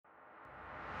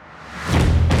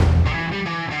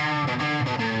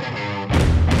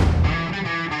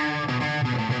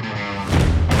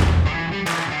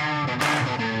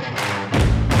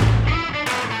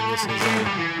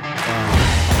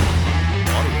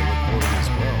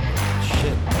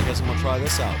try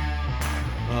this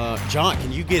out. John,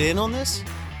 can you get in on this?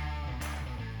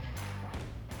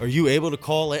 Are you able to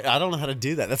call it? I don't know how to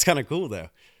do that. That's kind of cool, though.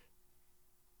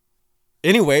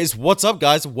 Anyways, what's up,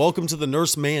 guys? Welcome to the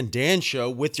Nurseman Dan Show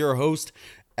with your host,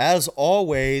 as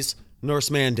always,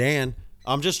 Nurseman Dan.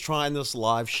 I'm just trying this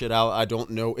live shit out. I don't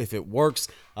know if it works.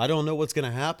 I don't know what's going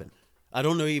to happen. I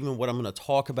don't know even what I'm going to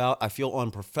talk about. I feel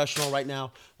unprofessional right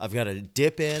now. I've got a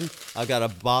dip in. I've got a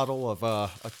bottle of a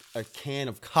can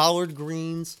of collard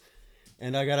greens,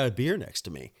 and I got a beer next to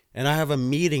me. And I have a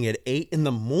meeting at 8 in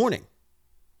the morning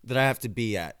that I have to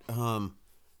be at. Are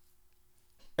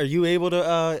you able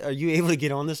to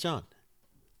get on this, John?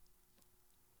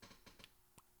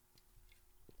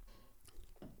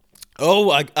 Oh,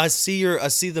 I see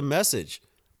the message,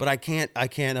 but I can't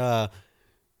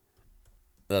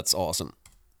that's awesome.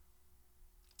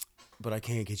 But I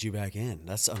can't get you back in.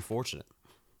 That's unfortunate.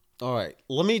 All right,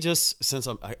 let me just, since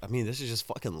I mean, this is just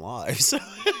fucking live, so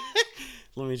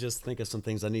let me just think of some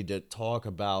things I need to talk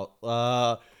about.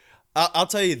 I'll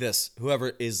tell you this,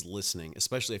 whoever is listening,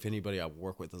 especially if anybody I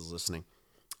work with is listening,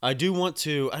 I got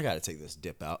to take this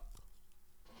dip out.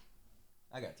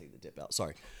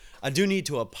 Sorry. I do need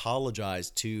to apologize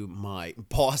to my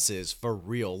bosses for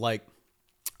real. Like,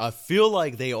 I feel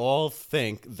like they all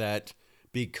think that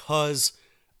because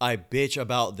I bitch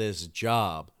about this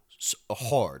job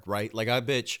hard, right? Like, I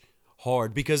bitch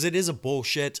hard because it is a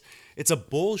bullshit. It's a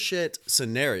bullshit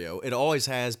scenario. It always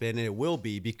has been, and it will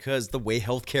be, because the way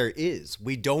healthcare is.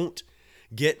 We don't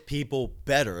get people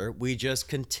better. We just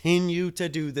continue to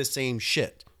do the same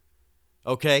shit.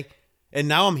 Okay? And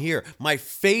now I'm here. My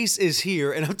face is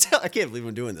here, and I can't believe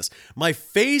I'm doing this. My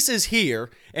face is here,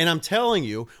 and I'm telling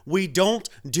you, we don't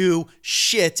do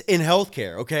shit in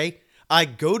healthcare, okay? I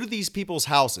go to these people's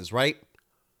houses, right?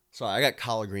 Sorry, I got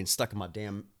collard greens stuck in my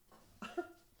damn... All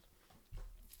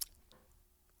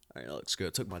right, that looks good.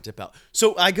 I took my dip out.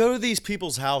 So I go to these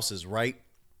people's houses, right?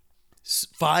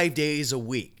 5 days a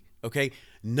week, okay?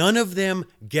 None of them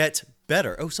get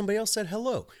better. Oh, somebody else said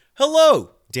hello.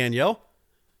 Hello, Danielle.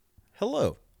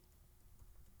 Hello.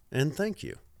 And thank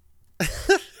you.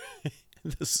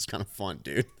 This is kind of fun,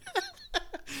 dude.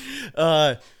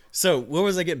 So where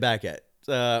was I getting back at?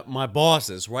 My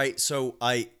bosses, right? So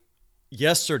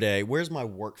yesterday, where's my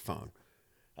work phone?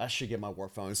 I should get my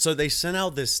work phone. So they sent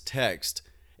out this text,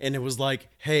 and it was like,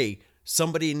 hey,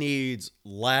 somebody needs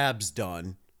labs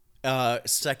done.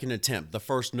 Second attempt. The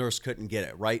first nurse couldn't get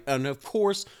it, right? And of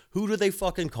course, who do they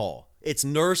fucking call? It's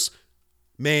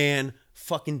Nurseman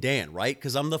fucking Dan, right?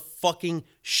 Because I'm the fucking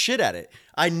shit at it.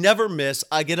 I never miss.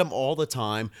 I get them all the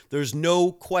time. There's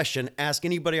no question. Ask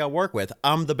anybody I work with.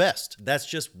 I'm the best. That's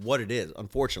just what it is,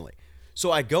 unfortunately.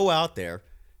 So I go out there,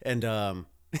 and I'm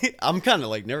kind of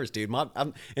like nervous, dude.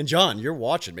 And John, you're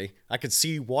watching me. I could see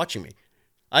you watching me.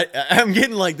 I'm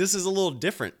getting like, this is a little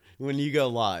different when you go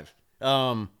live.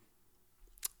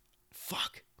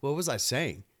 Fuck. What was I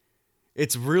saying?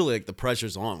 It's really like the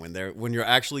pressure's on when you're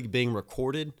actually being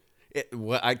recorded.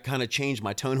 I kind of changed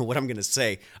my tone of what I'm going to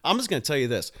say. I'm just going to tell you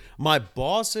this. My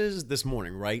bosses this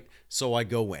morning, right? So I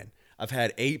go in. I've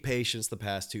had 8 patients the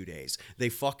past 2 days. They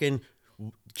fucking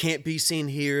can't be seen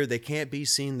here. They can't be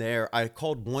seen there. I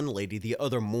called one lady the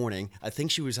other morning. I think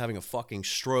she was having a fucking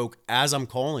stroke as I'm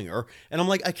calling her. And I'm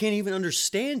like, I can't even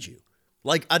understand you.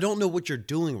 Like, I don't know what you're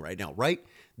doing right now, right?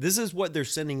 This is what they're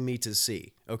sending me to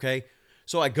see, okay?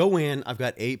 So I go in. I've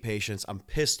got 8 patients. I'm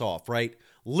pissed off, right?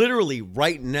 Literally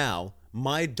right now,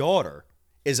 my daughter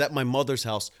is at my mother's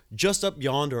house just up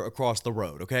yonder across the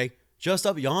road, okay? Just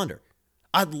up yonder.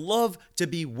 I'd love to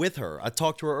be with her. I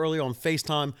talked to her earlier on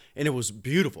FaceTime, and it was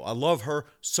beautiful. I love her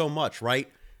so much,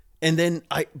 right? And then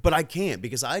but I can't,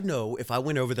 because I know if I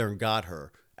went over there and got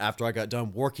her after I got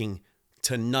done working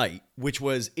tonight, which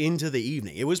was into the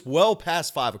evening, it was well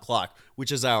past 5 o'clock,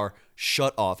 which is our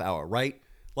shut off hour, right?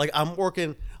 Like, I'm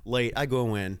working late. I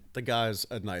go in. The guy's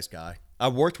a nice guy. I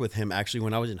worked with him actually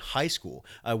when I was in high school.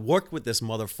 I worked with this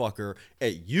motherfucker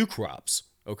at U-Crops,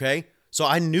 okay? So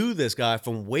I knew this guy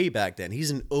from way back then. He's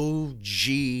an OG.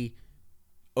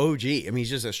 I mean,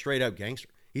 he's just a straight up gangster.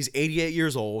 He's 88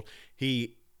 years old. He's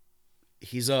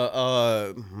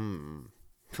now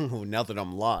that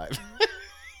I'm live.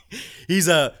 He's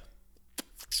a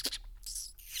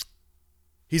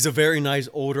very nice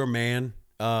older man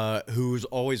who's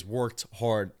always worked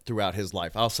hard throughout his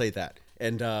life. I'll say that.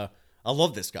 And I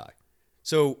love this guy.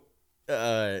 So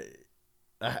I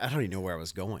don't even know where I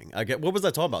was going. What was I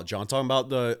talking about, John? Talking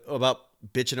about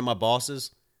bitching at my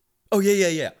bosses? Oh,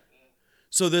 yeah.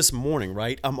 So this morning,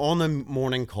 right? I'm on the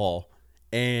morning call,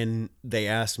 and they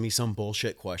asked me some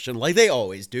bullshit question, like they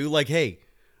always do. Like, hey,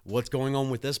 what's going on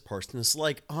with this person? It's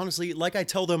like, honestly, like I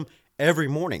tell them every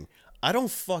morning. I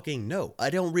don't fucking know. I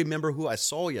don't remember who I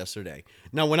saw yesterday.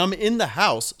 Now, when I'm in the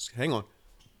house, hang on.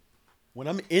 When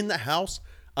I'm in the house,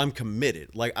 I'm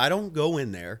committed. Like, I don't go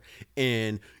in there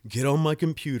and get on my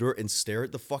computer and stare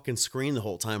at the fucking screen the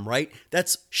whole time, right?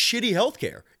 That's shitty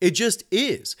healthcare. It just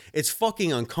is. It's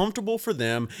fucking uncomfortable for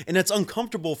them, and it's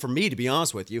uncomfortable for me, to be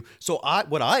honest with you. So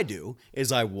what I do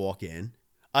is I walk in,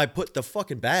 I put the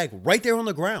fucking bag right there on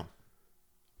the ground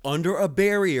under a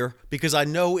barrier, because I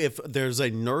know if there's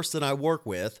a nurse that I work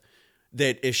with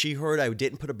that if she heard I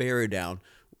didn't put a barrier down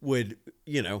would,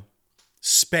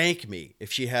 spank me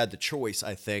if she had the choice,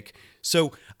 I think.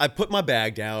 So I put my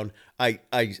bag down. I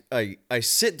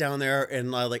sit down there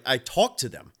and I talk to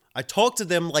them. I talk to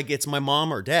them like it's my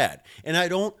mom or dad. And I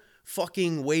don't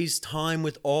fucking waste time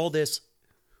with all this,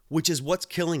 which is what's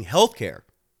killing healthcare,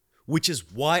 which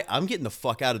is why I'm getting the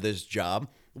fuck out of this job,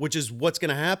 which is what's going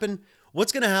to happen.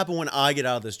 What's going to happen when I get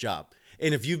out of this job?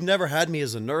 And if you've never had me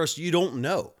as a nurse, you don't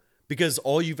know. Because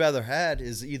all you've ever had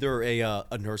is either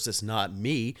a nurse that's not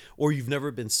me, or you've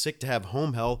never been sick to have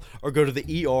home health or go to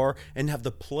the ER and have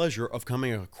the pleasure of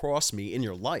coming across me in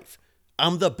your life.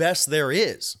 I'm the best there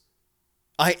is.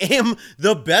 I am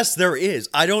the best there is.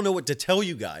 I don't know what to tell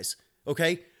you guys,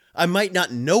 okay? I might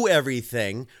not know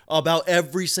everything about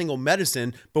every single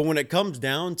medicine, but when it comes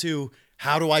down to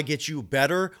how do I get you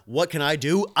better, what can I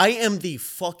do? I am the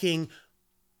fucking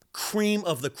cream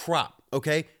of the crop,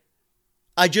 okay?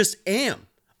 I just am.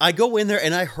 I go in there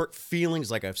and I hurt feelings,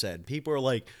 like I've said. People are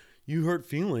like, you hurt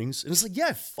feelings? And it's like, yeah,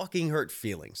 I fucking hurt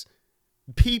feelings.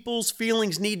 People's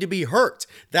feelings need to be hurt.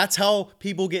 That's how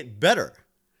people get better.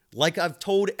 Like I've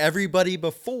told everybody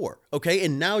before, okay?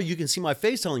 And now you can see my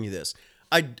face telling you this.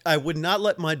 I would not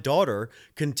let my daughter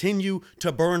continue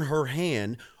to burn her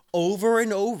hand over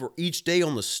and over each day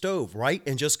on the stove, right?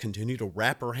 And just continue to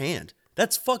wrap her hand.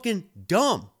 That's fucking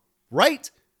dumb,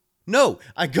 right? No,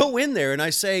 I go in there and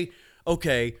I say,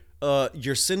 okay,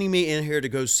 you're sending me in here to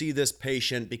go see this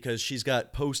patient because she's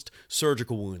got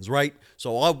post-surgical wounds, right?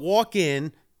 So I walk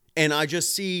in and I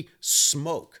just see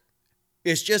smoke.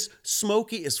 It's just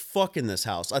smoky as fuck in this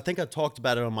house. I think I talked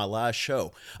about it on my last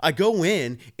show. I go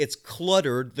in, it's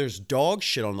cluttered, there's dog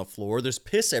shit on the floor, there's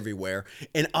piss everywhere,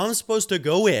 and I'm supposed to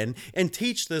go in and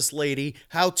teach this lady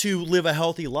how to live a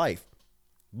healthy life.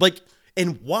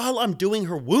 And while I'm doing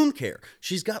her wound care,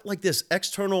 she's got like this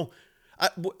external, I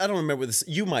don't remember this,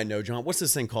 you might know, John, what's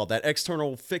this thing called? That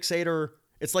external fixator?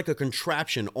 It's like a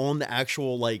contraption on the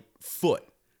actual foot.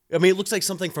 I mean, it looks like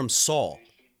something from Saw.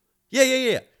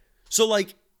 Yeah. So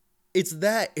it's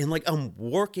that, and I'm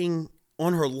working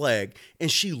on her leg,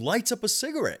 and she lights up a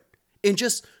cigarette, and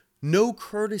just no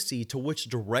courtesy to which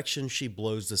direction she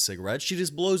blows the cigarette. She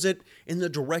just blows it in the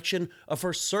direction of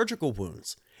her surgical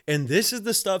wounds. And this is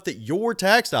the stuff that your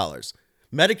tax dollars,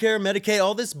 Medicare, Medicaid,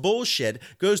 all this bullshit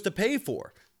goes to pay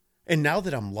for. And now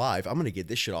that I'm live, I'm going to get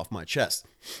this shit off my chest.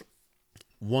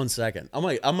 1 second. I'm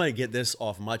going to get this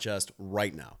off my chest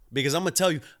right now, because I'm going to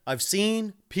tell you, I've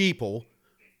seen people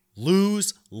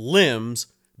lose limbs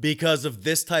because of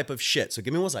this type of shit. So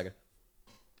give me 1 second.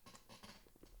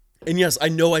 And yes, I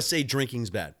know I say drinking's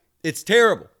bad. It's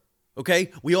terrible.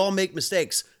 Okay? We all make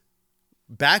mistakes.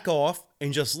 Back off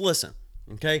and just listen.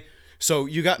 Okay? So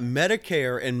you got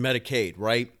Medicare and Medicaid,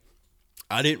 right?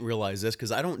 I didn't realize this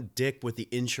because I don't dick with the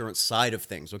insurance side of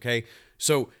things. Okay?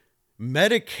 So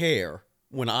Medicare,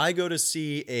 when I go to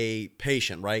see a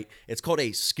patient, right, it's called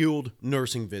a skilled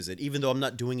nursing visit, even though I'm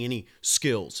not doing any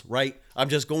skills, right? I'm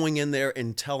just going in there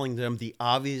and telling them the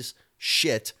obvious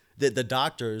shit that the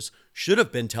doctors should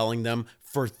have been telling them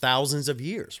for thousands of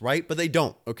years, right? But they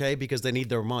don't, okay? Because they need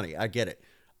their money. I get it.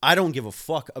 I don't give a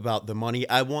fuck about the money.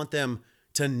 I want them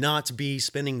to not be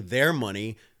spending their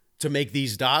money to make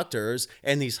these doctors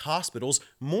and these hospitals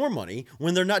more money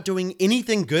when they're not doing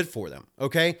anything good for them,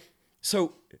 okay?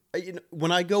 So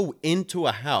when I go into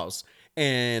a house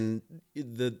and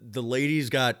the lady's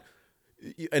got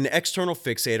an external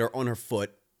fixator on her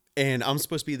foot, and I'm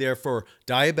supposed to be there for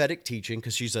diabetic teaching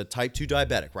because she's a type 2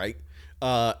 diabetic, right?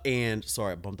 And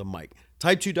sorry, I bumped the mic.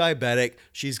 Type 2 diabetic.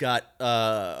 She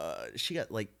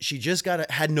just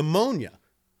had pneumonia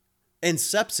and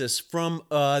sepsis from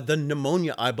the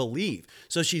pneumonia, I believe.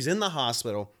 So she's in the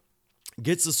hospital,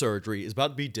 gets the surgery, is about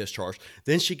to be discharged.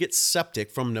 Then she gets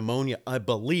septic from pneumonia, I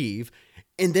believe.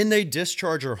 And then they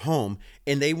discharge her home,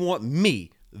 and they want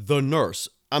me, the nurse.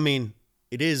 I mean,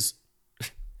 it is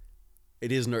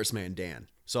Nurseman Dan.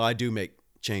 So I do make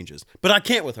changes. But I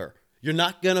can't with her. You're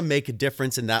not going to make a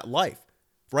difference in that life,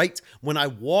 right? When I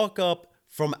walk up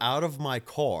from out of my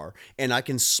car and I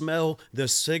can smell the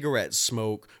cigarette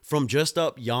smoke from just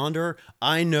up yonder,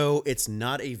 I know it's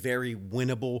not a very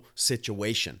winnable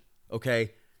situation.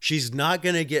 Okay. She's not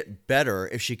going to get better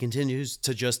if she continues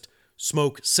to just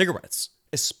smoke cigarettes,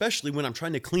 especially when I'm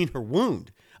trying to clean her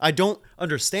wound. I don't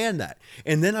understand that.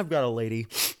 And then I've got a lady,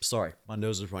 sorry, my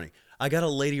nose is running. I got a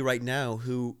lady right now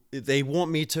who they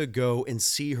want me to go and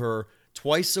see her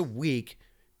twice a week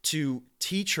to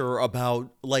teach her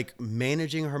about like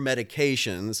managing her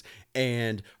medications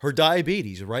and her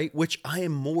diabetes, right? Which I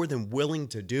am more than willing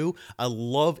to do. I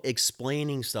love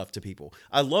explaining stuff to people.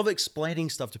 I love explaining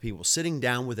stuff to people, sitting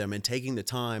down with them and taking the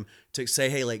time to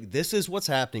say, hey, like, this is what's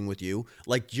happening with you.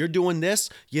 Like, you're doing this,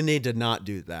 you need to not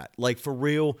do that. Like, for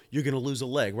real, you're going to lose a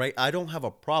leg, right? I don't have a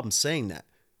problem saying that,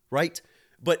 right?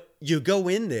 But you go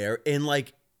in there and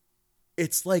like,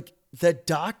 it's like the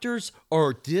doctors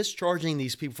are discharging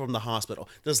these people from the hospital.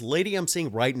 This lady I'm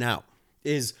seeing right now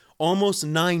is almost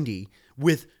 90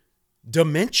 with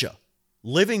dementia,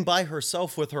 living by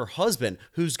herself with her husband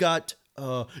who's got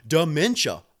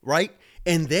dementia, right?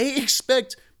 And they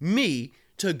expect me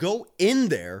to go in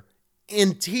there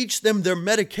and teach them their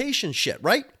medication shit,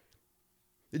 right?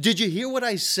 Did you hear what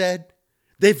I said?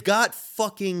 They've got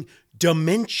fucking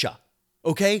dementia,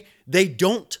 okay? They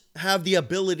don't have the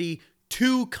ability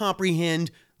to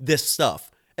comprehend this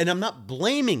stuff. And I'm not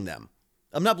blaming them.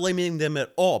 I'm not blaming them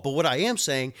at all. But what I am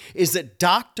saying is that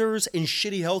doctors and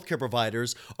shitty healthcare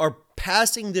providers are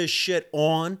passing this shit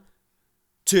on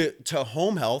to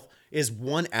home health is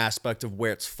one aspect of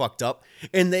where it's fucked up.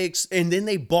 And then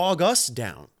they bog us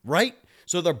down, right?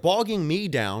 So they're bogging me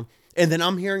down. And then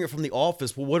I'm hearing it from the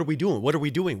office. Well, what are we doing? What are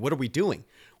we doing? What are we doing?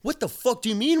 What the fuck do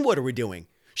you mean, what are we doing?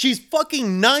 She's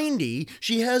fucking 90.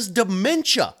 She has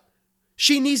dementia.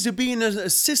 She needs to be in an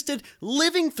assisted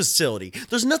living facility.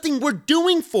 There's nothing we're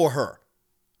doing for her.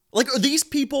 Like, are these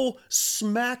people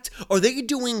smacked? Are they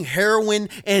doing heroin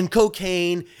and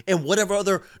cocaine and whatever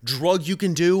other drug you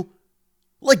can do?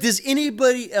 Like, does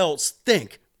anybody else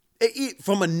think,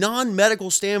 from a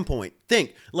non-medical standpoint,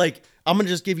 think, like, I'm going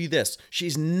to just give you this.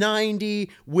 She's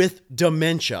 90 with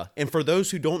dementia. And for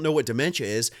those who don't know what dementia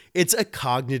is, it's a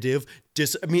cognitive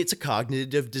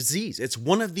disease. It's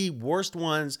one of the worst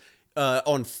ones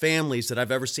on families that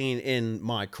I've ever seen in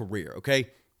my career. Okay.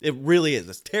 It really is.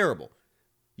 It's terrible.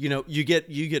 You know, you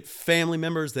get family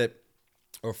members that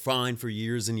are fine for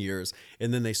years and years,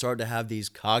 and then they start to have these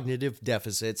cognitive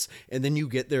deficits, and then you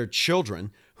get their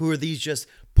children who are these just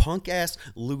punk ass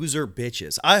loser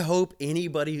bitches. I hope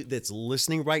anybody that's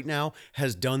listening right now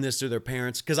has done this to their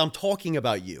parents, because I'm talking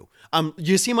about you.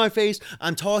 You see my face?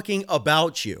 I'm talking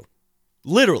about you.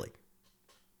 Literally.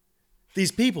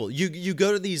 These people, you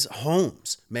go to these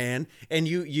homes, man, and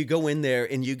you go in there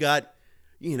and you got,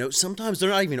 you know, sometimes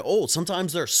they're not even old.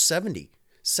 Sometimes they're 70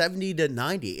 to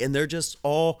 90, and they're just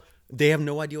they have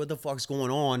no idea what the fuck's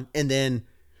going on. And then,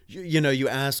 you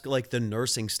ask like the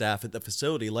nursing staff at the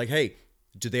facility, like, hey,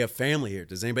 do they have family here?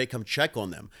 Does anybody come check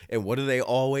on them? And what do they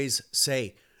always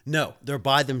say? No, they're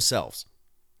by themselves.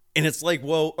 And it's like,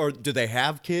 well, or do they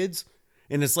have kids?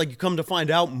 And it's like, you come to find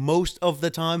out most of the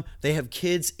time they have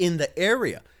kids in the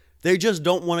area. They just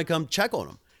don't want to come check on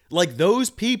them. Like, those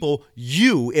people,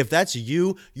 if that's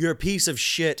you, you're a piece of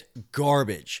shit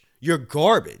garbage. You're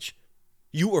garbage.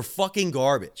 You are fucking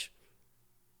garbage.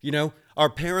 You know, our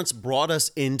parents brought us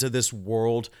into this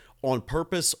world on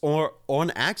purpose or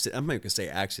on accident. I'm not going to say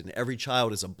accident. Every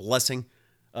child is a blessing.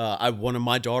 I wanted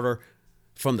my daughter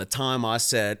from the time I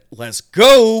said, let's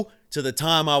go, to the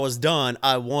time I was done.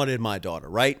 I wanted my daughter,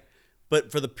 right? But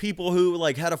for the people who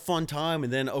like had a fun time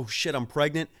and then, oh shit, I'm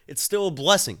pregnant, it's still a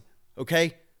blessing,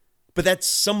 okay? But that's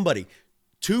somebody.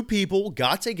 Two people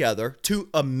got together,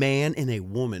 a man and a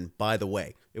woman, by the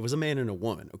way. It was a man and a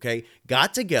woman, okay?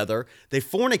 Got together, they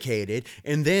fornicated,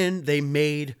 and then they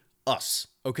made us,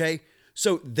 okay?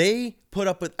 So they put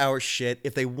up with our shit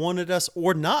if they wanted us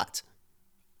or not,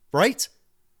 right?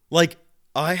 Like,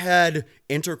 I had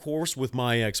intercourse with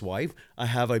my ex-wife. I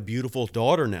have a beautiful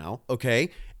daughter now, okay?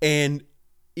 And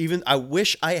even I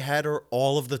wish I had her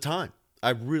all of the time.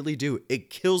 I really do. It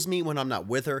kills me when I'm not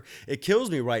with her. It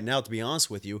kills me right now, to be honest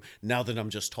with you, now that I'm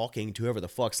just talking to whoever the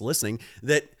fuck's listening,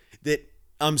 that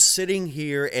I'm sitting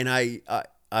here and I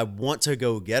want to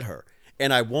go get her.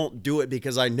 And I won't do it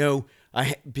because I know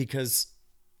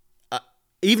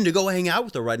even to go hang out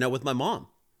with her right now with my mom.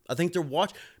 I think they're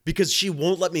because she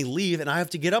won't let me leave and I have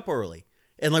to get up early.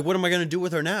 And like, what am I going to do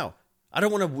with her now? I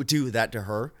don't want to do that to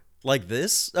her like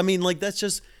this. I mean, like, that's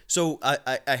just, so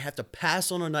I have to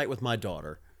pass on a night with my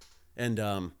daughter. And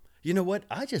you know what?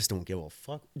 I just don't give a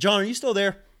fuck. John, are you still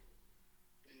there?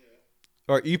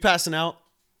 Yeah. Are you passing out?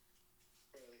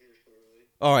 Probably here shortly.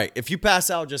 All right. If you pass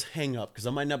out, just hang up because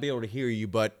I might not be able to hear you,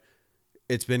 but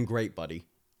it's been great, buddy.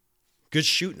 Good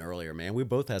shooting earlier, man. We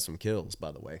both had some kills,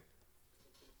 by the way.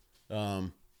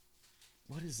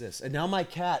 What is this? And now my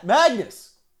cat,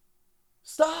 Magnus,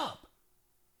 stop.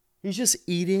 He's just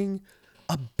eating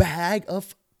a bag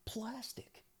of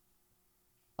plastic.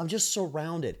 I'm just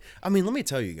surrounded. I mean, let me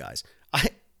tell you guys,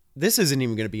 this isn't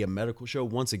even going to be a medical show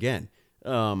once again.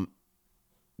 What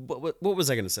was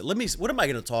I going to say? What am I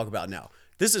going to talk about now?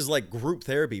 This is like group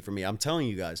therapy for me. I'm telling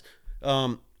you guys.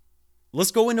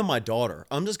 Let's go into my daughter.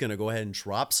 I'm just going to go ahead and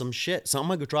drop some shit. So I'm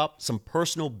going to drop some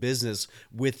personal business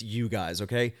with you guys,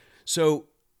 okay? So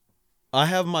I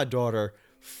have my daughter.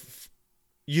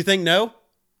 You think no?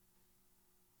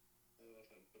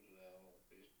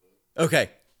 Okay.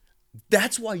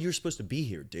 That's why you're supposed to be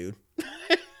here, dude.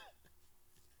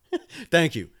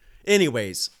 Thank you.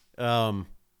 Anyways,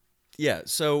 yeah,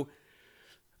 so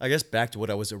I guess back to what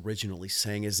I was originally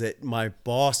saying is that my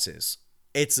bosses,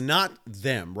 it's not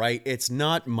them, right? It's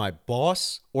not my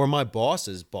boss or my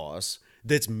boss's boss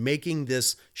that's making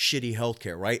this shitty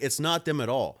healthcare, right? It's not them at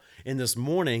all. And this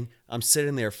morning, I'm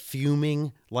sitting there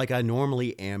fuming like I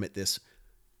normally am at this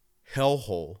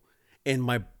hellhole, and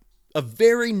a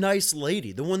very nice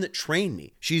lady, the one that trained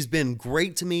me. She's been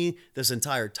great to me this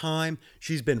entire time.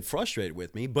 She's been frustrated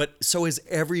with me, but so is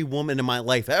every woman in my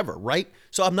life ever, right?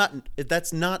 So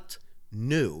that's not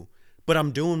new, but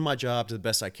I'm doing my job to the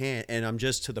best I can. And I'm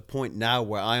just to the point now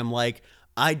where I am like,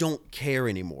 I don't care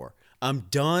anymore. I'm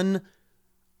done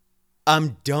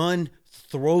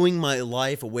throwing my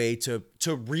life away to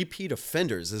repeat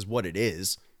offenders is what it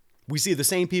is. We see the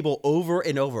same people over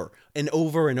and over and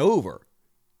over and over.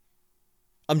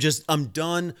 I'm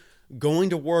done going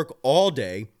to work all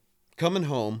day, coming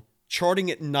home,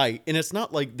 charting at night. And it's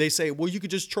not like they say, well, you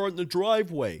could just chart in the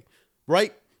driveway,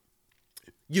 right?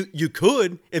 You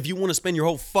could if you want to spend your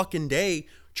whole fucking day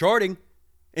charting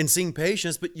and seeing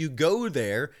patients, but you go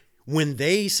there when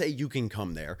they say you can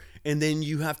come there. And then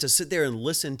you have to sit there and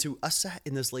listen to, I sat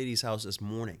in this lady's house this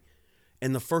morning,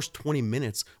 and the first 20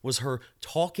 minutes was her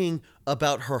talking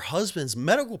about her husband's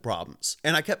medical problems.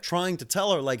 And I kept trying to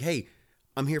tell her, like, hey,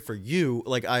 I'm here for you.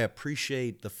 Like, I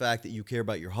appreciate the fact that you care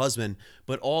about your husband,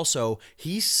 but also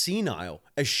he's senile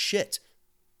as shit.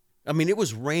 I mean, it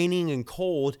was raining and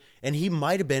cold, and he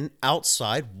might have been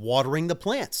outside watering the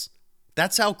plants.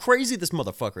 That's how crazy this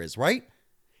motherfucker is, right?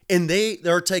 And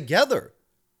they're together.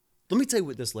 Let me tell you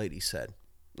what this lady said.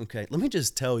 Okay, let me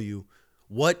just tell you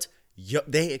what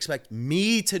they expect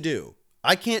me to do.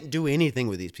 I can't do anything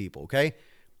with these people, okay?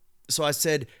 So I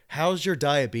said, how's your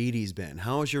diabetes been?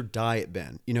 How's your diet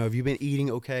been? You know, have you been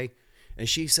eating okay? And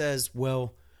she says,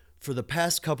 well, for the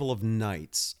past couple of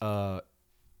nights,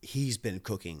 he's been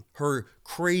cooking. Her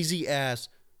crazy ass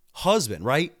husband,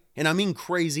 right? And I mean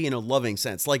crazy in a loving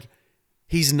sense. Like,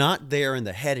 he's not there in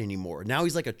the head anymore. Now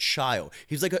he's like a child.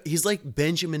 He's like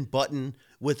Benjamin Button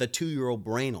with a 2-year-old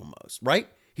brain almost, right?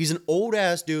 He's an old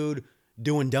ass dude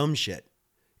doing dumb shit.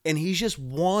 And he's just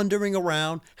wandering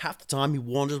around. Half the time he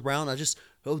wanders around.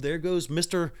 There goes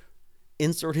Mr.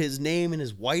 Insert his name in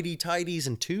his whitey tighties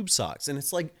and tube socks. And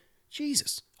it's like,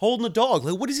 Jesus, holding a dog.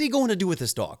 Like, what is he going to do with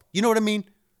this dog? You know what I mean?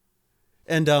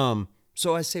 And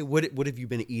so I say, what have you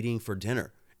been eating for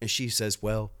dinner? And she says,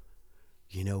 well,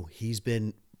 you know, he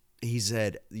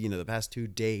said, you know, the past 2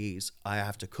 days I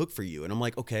have to cook for you. And I'm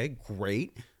like, okay,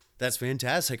 great. That's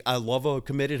fantastic. I love a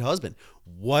committed husband.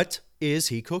 What is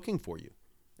he cooking for you?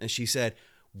 And she said,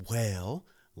 well,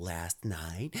 last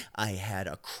night I had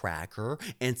a cracker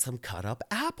and some cut up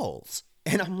apples.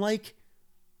 And I'm like,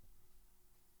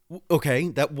 okay,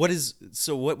 what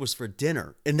was for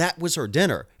dinner? And that was her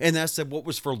dinner. And I said, what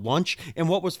was for lunch and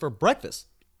what was for breakfast?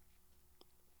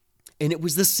 And it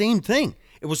was the same thing.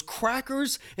 It was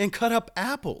crackers and cut up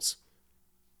apples.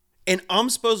 And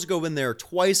I'm supposed to go in there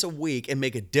twice a week and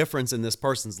make a difference in this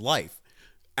person's life.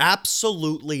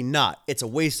 Absolutely not. It's a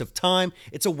waste of time.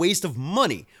 It's a waste of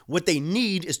money. What they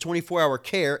need is 24-hour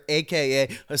care, aka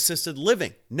assisted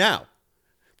living. Now,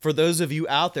 for those of you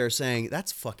out there saying,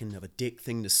 that's fucking of a dick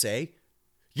thing to say,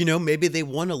 you know, maybe they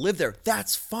want to live there.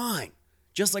 That's fine.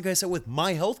 Just like I said with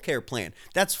my healthcare plan,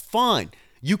 that's fine.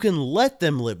 You can let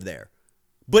them live there.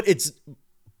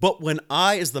 But when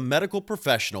I, as the medical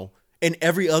professional, and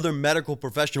every other medical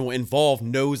professional involved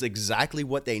knows exactly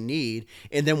what they need,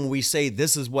 and then when we say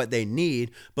this is what they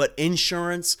need, but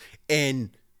insurance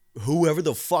and whoever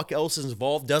the fuck else is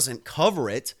involved doesn't cover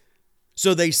it,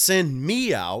 so they send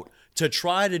me out to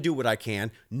try to do what I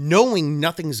can, knowing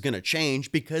nothing's going to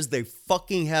change because they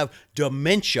fucking have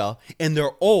dementia and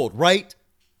they're old, right?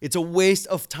 It's a waste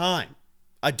of time.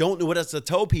 I don't know what else to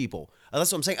tell people.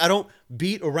 That's what I'm saying. I don't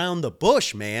beat around the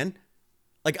bush, man.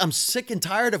 Like, I'm sick and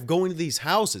tired of going to these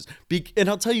houses. And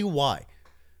I'll tell you why.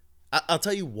 I'll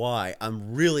tell you why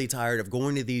I'm really tired of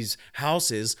going to these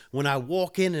houses when I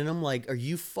walk in and I'm like, are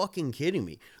you fucking kidding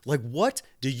me? Like, what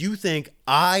do you think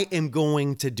I am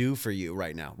going to do for you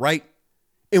right now, right?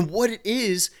 And what it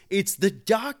is, it's the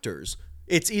doctors.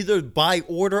 It's either by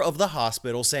order of the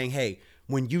hospital saying, hey,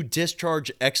 when you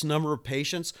discharge X number of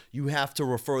patients, you have to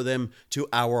refer them to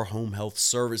our home health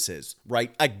services,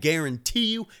 right? I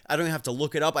guarantee you, I don't have to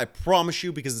look it up. I promise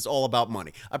you, because it's all about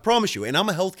money. I promise you. And I'm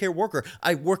a healthcare worker.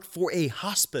 I work for a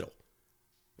hospital,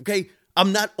 okay?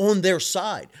 I'm not on their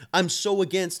side. I'm so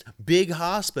against big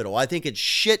hospital. I think it's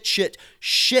shit.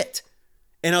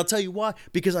 And I'll tell you why,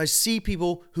 because I see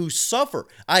people who suffer.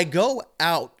 I go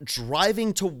out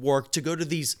driving to work to go to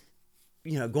these,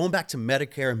 going back to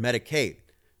Medicare and Medicaid.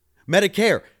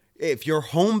 Medicare, if you're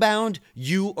homebound,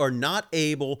 you are not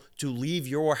able to leave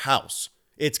your house.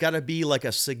 It's got to be like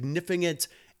a significant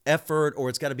effort, or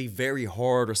it's got to be very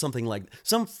hard, or something like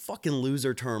some fucking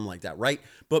loser term like that, right?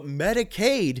 But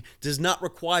Medicaid does not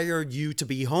require you to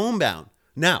be homebound.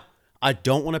 Now, I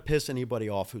don't want to piss anybody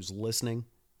off who's listening.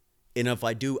 And if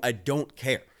I do, I don't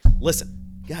care.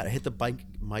 Listen, God, I hit the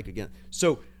mic again.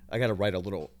 So I got to write a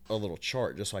little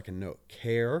chart just so I can know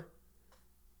care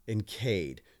and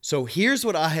CAID. So here's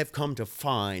what I have come to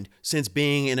find since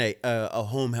being in a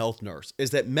home health nurse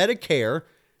is that Medicare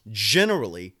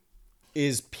generally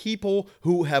is people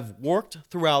who have worked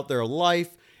throughout their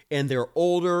life and they're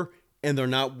older and they're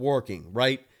not working,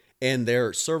 right? And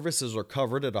their services are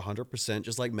covered at 100%,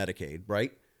 just like Medicaid,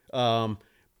 right?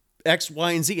 X,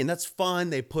 Y, and Z, and that's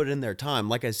fine. They put in their time.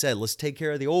 Like I said, let's take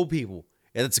care of the old people.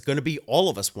 And it's going to be all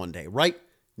of us one day, right?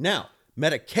 Now,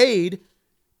 Medicaid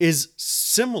is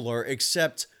similar,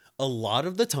 except a lot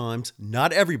of the times,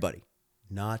 not everybody,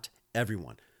 not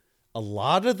everyone. A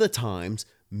lot of the times,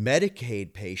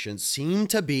 Medicaid patients seem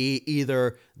to be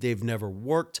either they've never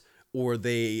worked or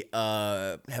they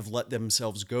have let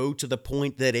themselves go to the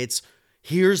point that it's,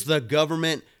 here's the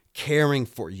government caring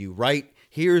for you, right?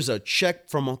 Here's a check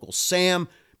from Uncle Sam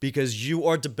because you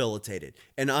are debilitated.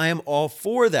 And I am all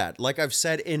for that. Like I've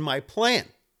said in my plan.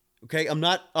 Okay? I'm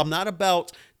not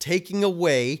about taking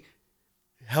away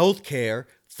health care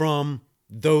from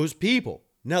those people.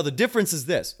 Now the difference is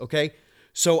this, okay?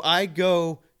 So I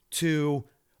go to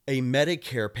a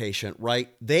Medicare patient, right?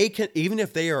 They can, even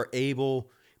if they are able,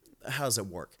 how does it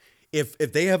work? If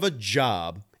they have a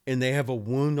job and they have a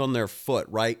wound on their foot,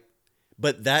 right?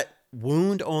 But that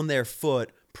wound on their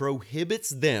foot prohibits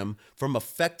them from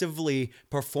effectively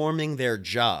performing their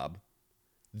job,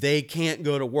 they can't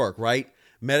go to work, right?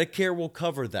 Medicare will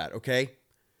cover that, okay?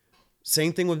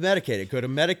 Same thing with Medicaid. Go to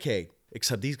Medicaid,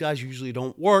 except these guys usually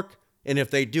don't work, and if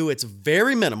they do, it's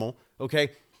very minimal,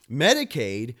 okay?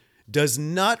 Medicaid does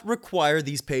not require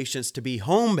these patients to be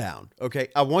homebound, okay?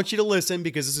 I want you to listen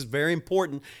because this is very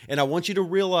important, and I want you to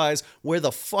realize where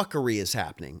the fuckery is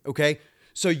happening, okay?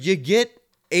 So you get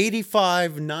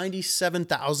 85,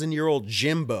 97,000-year-old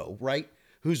Jimbo, right?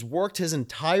 Who's worked his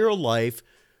entire life.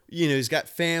 He's got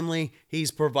family.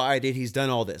 He's provided. He's done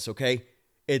all this, okay?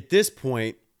 At this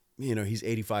point, he's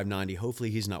 85, 90. Hopefully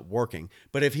he's not working.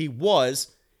 But if he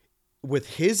was,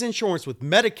 with his insurance, with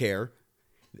Medicare,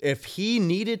 if he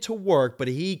needed to work, but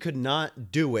he could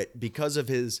not do it because of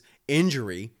his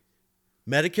injury,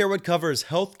 Medicare would cover his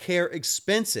health care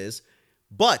expenses.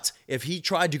 But if he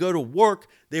tried to go to work,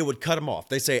 they would cut him off.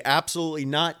 They say, absolutely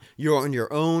not. You're on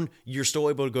your own. You're still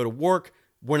able to go to work.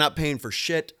 We're not paying for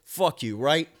shit. Fuck you,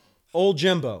 right? Old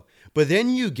Jimbo. But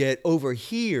then you get over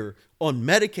here on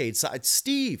Medicaid side,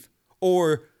 Steve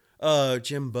or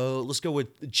Jimbo. Let's go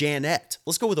with Janet.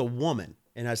 Let's go with a woman.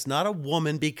 And it's not a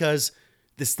woman because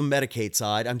this is the Medicaid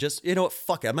side. I'm just,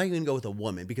 fuck it. I'm not even going to go with a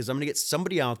woman because I'm going to get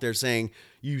somebody out there saying,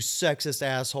 you sexist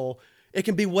asshole. It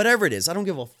can be whatever it is. I don't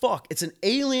give a fuck. It's an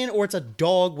alien or it's a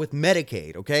dog with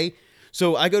Medicaid, okay?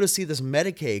 So I go to see this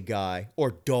Medicaid guy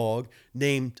or dog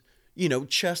named,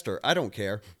 Chester. I don't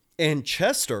care. And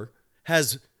Chester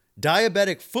has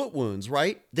diabetic foot wounds,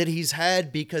 right? That he's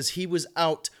had because he was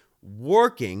out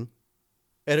working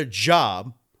at a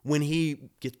job when he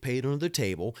gets paid under the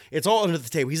table. It's all under the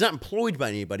table. He's not employed by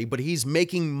anybody, but he's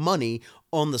making money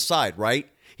on the side, right?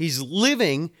 He's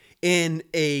living in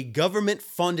a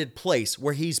government-funded place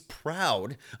where he's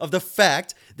proud of the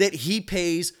fact that he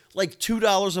pays like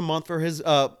 $2 a month for his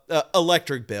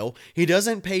electric bill. He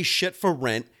doesn't pay shit for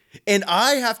rent. And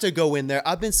I have to go in there.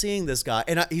 I've been seeing this guy,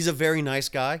 and he's a very nice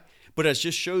guy, but it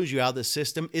just shows you how the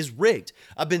system is rigged.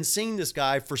 I've been seeing this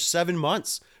guy for 7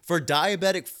 months for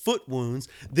diabetic foot wounds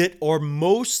that are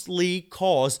mostly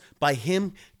caused by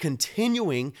him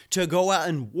continuing to go out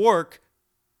and work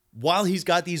while he's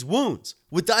got these wounds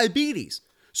with diabetes.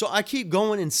 So I keep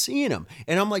going and seeing him.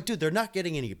 And I'm like, dude, they're not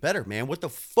getting any better, man. What the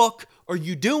fuck are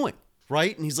you doing?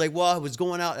 Right? And he's like, well, I was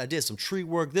going out. I did some tree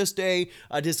work this day.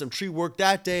 I did some tree work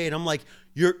that day. And I'm like,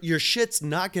 your shit's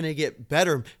not going to get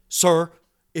better, sir,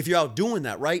 if you're out doing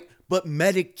that, right? But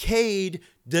Medicaid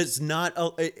does not,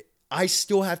 I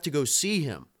still have to go see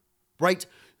him, right?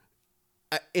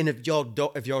 And if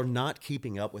y'all not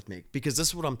keeping up with me, because this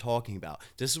is what I'm talking about.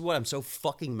 This is what I'm so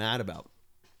fucking mad about.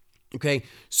 Okay,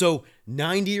 so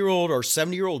 90-year-old or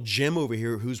 70-year-old Jim over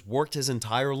here who's worked his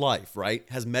entire life, right,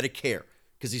 has Medicare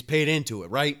because he's paid into it,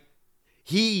 right?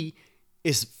 He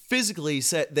is physically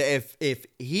said that if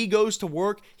he goes to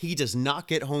work, he does not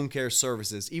get home care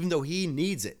services, even though he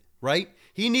needs it, right?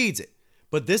 He needs it.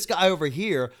 But this guy over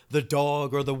here, the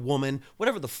dog or the woman,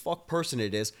 whatever the fuck person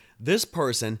it is, this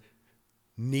person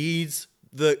needs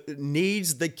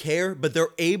the care, but they're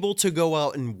able to go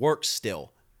out and work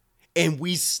still. And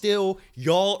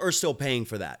y'all are still paying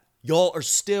for that. Y'all are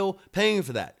still paying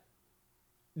for that.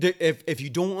 If you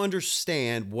don't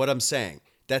understand what I'm saying,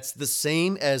 that's the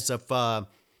same as if I'm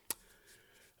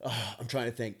trying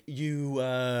to think. You've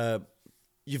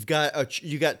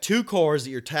got two cars that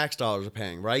your tax dollars are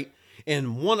paying, right?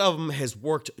 And one of them has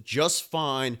worked just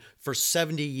fine for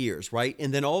 70 years, right?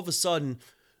 And then all of a sudden,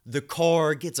 the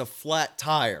car gets a flat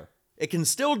tire. It can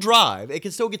still drive, it can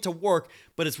still get to work,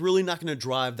 but it's really not going to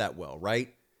drive that well,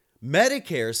 right?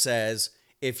 Medicare says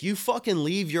if you fucking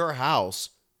leave your house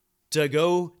to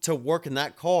go to work in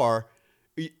that car,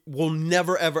 we'll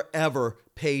never, ever, ever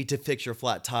pay to fix your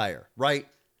flat tire, right?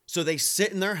 So they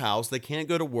sit in their house, they can't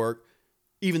go to work,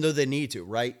 even though they need to,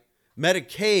 right?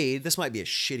 Medicaid, this might be a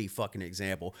shitty fucking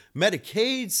example.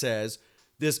 Medicaid says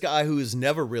this guy who has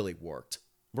never really worked,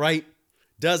 right?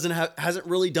 Hasn't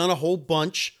really done a whole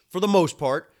bunch for the most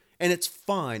part, and it's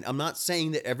fine. I'm not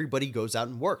saying that everybody goes out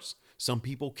and works. Some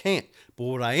people can't. But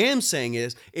what I am saying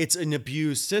is it's an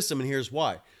abused system, and here's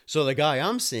why. So the guy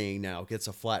I'm seeing now gets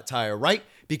a flat tire, right?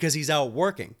 Because he's out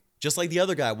working, just like the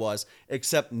other guy was,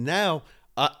 except now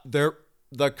the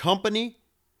company,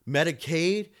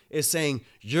 Medicaid, is saying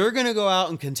you're going to go out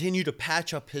and continue to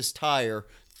patch up his tire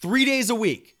 3 days a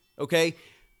week, okay?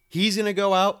 He's going to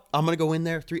go out. I'm going to go in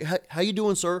there. How you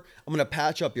doing, sir? I'm going to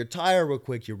patch up your tire real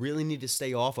quick. You really need to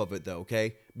stay off of it, though,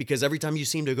 okay? Because every time you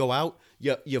seem to go out,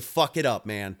 you fuck it up,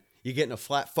 man. You're getting a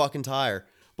flat fucking tire.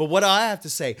 But what I have to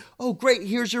say, oh, great,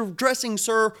 here's your dressing,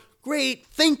 sir. Great,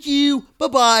 thank you.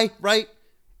 Bye-bye, right?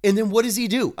 And then what does he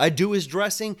do? I do his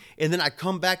dressing, and then I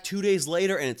come back 2 days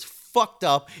later, and it's fucked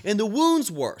up, and the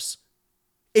wound's worse.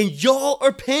 And y'all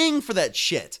are paying for that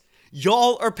shit.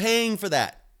 Y'all are paying for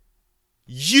that.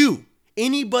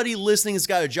 Anybody listening that's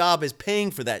got a job is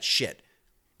paying for that shit.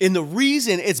 And the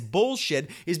reason it's bullshit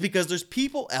is because there's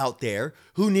people out there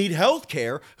who need health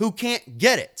care who can't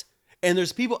get it. And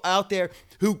there's people out there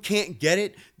who can't get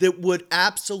it that would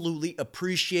absolutely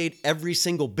appreciate every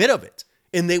single bit of it.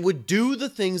 And they would do the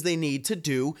things they need to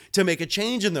do to make a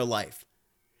change in their life.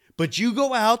 But you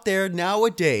go out there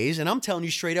nowadays, and I'm telling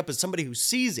you straight up as somebody who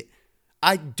sees it,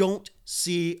 I don't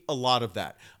see a lot of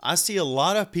that. I see a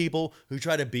lot of people who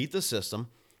try to beat the system.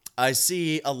 I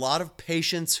see a lot of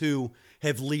patients who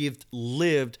have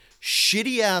lived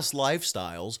shitty ass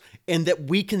lifestyles, and that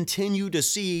we continue to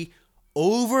see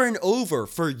over and over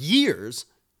for years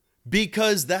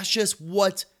because that's just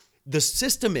what the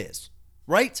system is,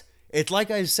 right? It's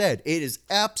like I said, it is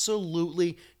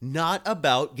absolutely not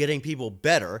about getting people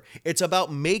better. It's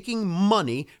about making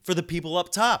money for the people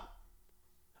up top.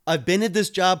 I've been at this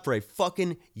job for a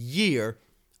fucking year.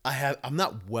 I'm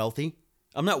not wealthy.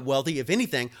 If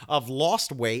anything, I've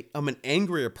lost weight. I'm an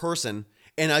angrier person,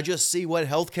 and I just see what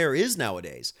healthcare is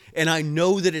nowadays. And I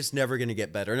know that it's never going to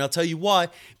get better. And I'll tell you why.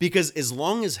 Because as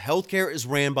long as healthcare is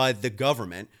ran by the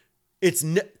government,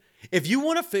 if you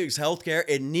want to fix healthcare,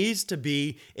 it needs to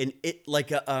be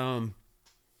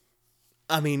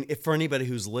for anybody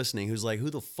who's listening, who's like, who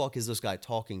the fuck is this guy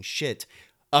talking shit?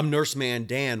 I'm Nurseman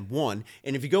Dan 1,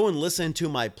 and if you go and listen to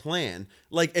my plan,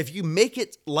 like if you make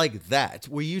it like that,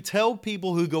 where you tell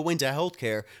people who go into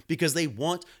healthcare because they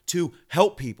want to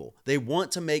help people, they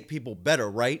want to make people better,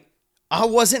 right? I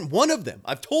wasn't one of them.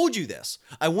 I've told you this.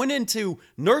 I went into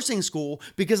nursing school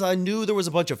because I knew there was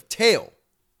a bunch of tail.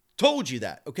 Told you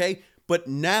that, okay? But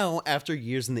now, after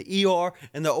years in the ER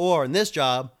and the OR in this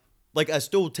job, like I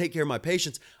still take care of my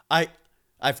patients,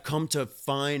 I've come to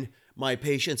find my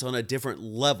patients on a different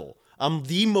level. I'm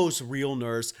the most real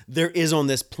nurse there is on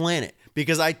this planet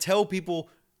because I tell people,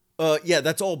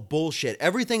 that's all bullshit.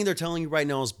 Everything they're telling you right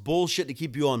now is bullshit to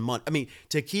keep you on money.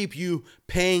 To keep you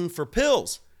paying for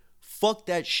pills. Fuck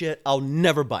that shit. I'll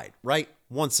never bite, right?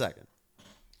 1 second.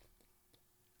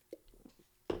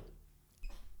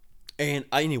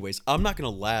 Anyways, I'm not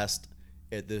going to last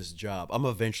at this job. I'm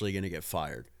eventually going to get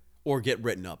fired or get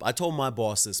written up. I told my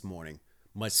boss this morning,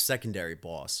 my secondary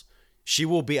boss,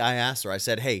 I asked her, I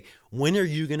said, hey, when are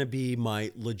you going to be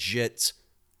my legit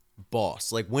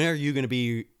boss? Like, when are you going to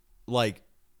be like,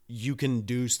 you can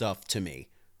do stuff to me,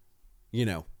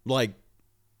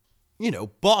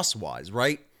 boss wise,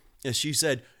 right? And she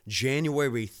said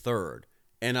January 3rd.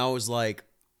 And I was like,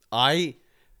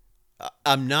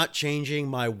 I'm not changing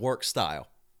my work style.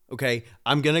 Okay.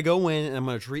 I'm going to go in and I'm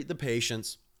going to treat the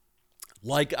patients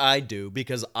like I do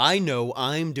because I know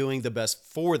I'm doing the best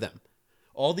for them.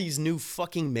 All these new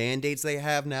fucking mandates they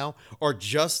have now are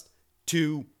just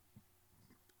to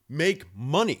make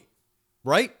money,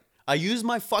 right? I use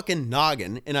my fucking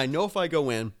noggin, and I know if I go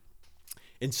in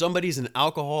and somebody's an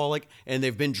alcoholic and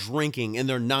they've been drinking and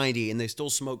they're 90 and they still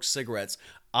smoke cigarettes,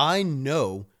 I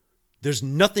know there's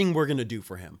nothing we're going to do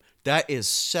for him. That is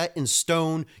set in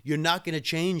stone. You're not going to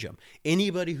change him.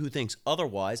 Anybody who thinks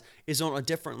otherwise is on a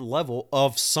different level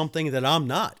of something that I'm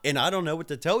not, and I don't know what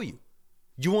to tell you.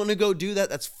 You want to go do that?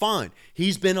 That's fine.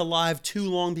 He's been alive too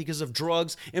long because of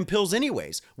drugs and pills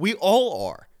anyways. We all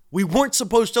are. We weren't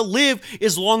supposed to live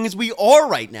as long as we are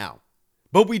right now.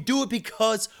 But we do it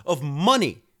because of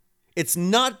money. It's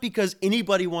not because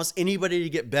anybody wants anybody to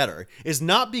get better. It's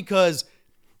not because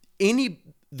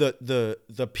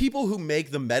the people who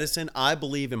make the medicine, I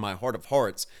believe in my heart of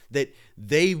hearts that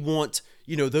they want,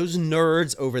 those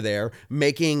nerds over there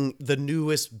making the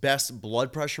newest, best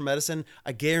blood pressure medicine.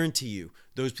 I guarantee you,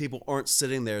 those people aren't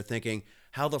sitting there thinking,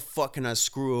 how the fuck can I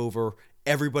screw over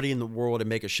everybody in the world and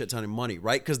make a shit ton of money,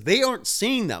 right? Because they aren't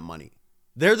seeing that money.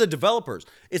 They're the developers.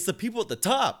 It's the people at the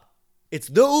top. It's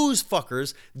those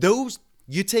fuckers.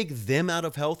 You take them out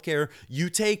of healthcare. You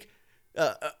take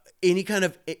any kind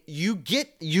of,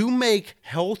 you make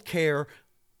healthcare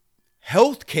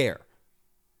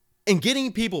and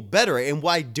getting people better. And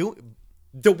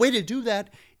the way to do that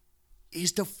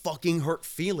is to fucking hurt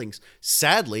feelings.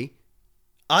 Sadly,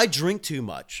 I drink too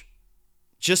much.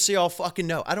 Just so y'all fucking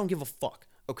know, I don't give a fuck,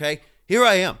 okay? Here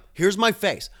I am. Here's my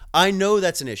face. I know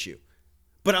that's an issue.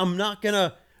 But I'm not going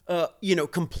to,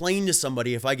 complain to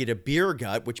somebody if I get a beer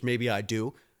gut, which maybe I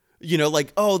do.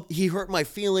 Oh, he hurt my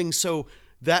feelings, so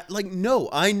that, no,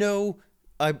 I know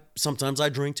sometimes I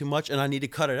drink too much and I need to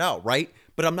cut it out, right?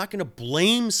 But I'm not going to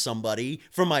blame somebody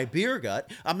for my beer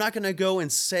gut. I'm not going to go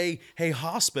and say, hey,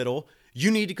 hospital, you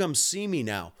need to come see me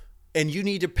now. And you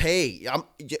need to pay.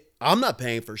 I'm not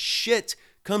paying for shit.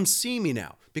 Come see me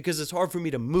now, because it's hard for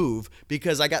me to move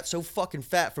because I got so fucking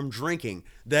fat from drinking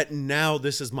that now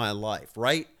this is my life,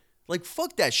 right?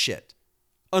 Fuck that shit.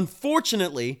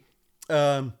 Unfortunately,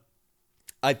 I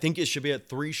think it should be a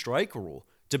 3-strike rule,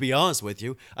 to be honest with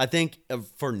you. I think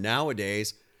for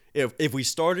nowadays, if we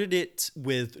started it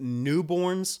with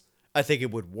newborns, I think it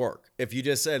would work. If you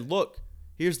just said, look,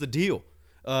 here's the deal.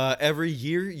 Every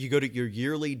year you go to your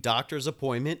yearly doctor's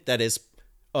appointment that is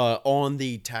on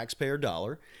the taxpayer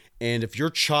dollar. And if your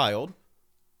child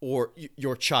I was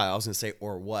going to say,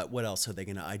 or what else are they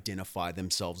going to identify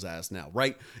themselves as now,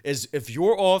 right? Is if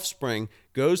your offspring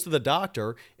goes to the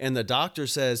doctor and the doctor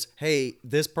says, hey,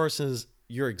 this person's,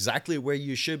 you're exactly where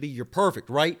you should be. You're perfect,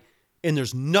 right? And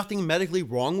there's nothing medically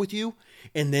wrong with you.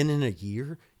 And then in a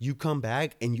year you come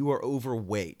back and you are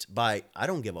overweight by, I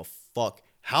don't give a fuck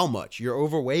how much you're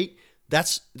overweight.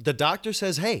 The doctor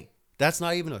says, hey, that's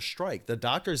not even a strike. The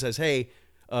doctor says, hey,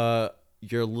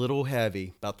 you're a little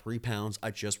heavy, about 3 pounds. I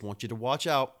just want you to watch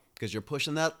out because you're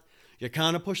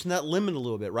kind of pushing that limit a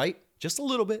little bit, right? Just a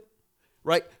little bit,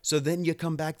 right? So then you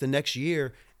come back the next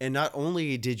year and not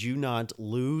only did you not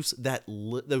lose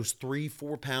those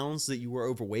 3-4 pounds that you were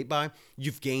overweight by,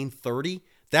 you've gained 30.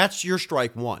 That's your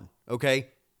strike one, okay?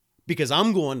 Because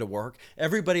I'm going to work.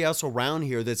 Everybody else around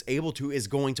here that's able to is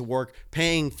going to work,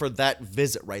 paying for that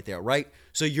visit right there, right?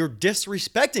 So you're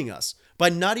disrespecting us by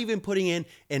not even putting in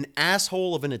an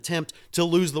asshole of an attempt to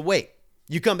lose the weight.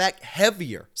 You come back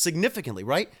heavier significantly,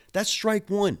 right? That's strike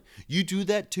one. You do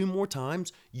that 2 more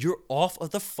times, you're off of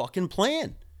the fucking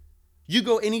plan. You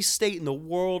go any state in the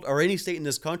world or any state in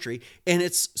this country, and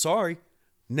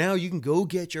now you can go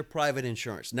get your private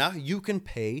insurance. Now you can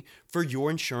pay for your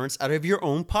insurance out of your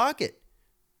own pocket.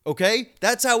 Okay?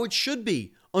 That's how it should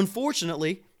be,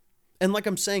 unfortunately. And like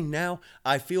I'm saying now,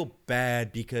 I feel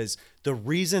bad because the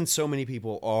reason so many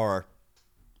people are,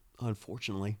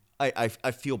 unfortunately, I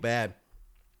feel bad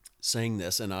saying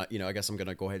this, and I guess I'm going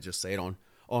to go ahead and just say it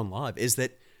on live, is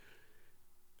that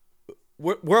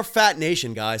we're a fat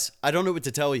nation, guys. I don't know what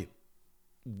to tell you.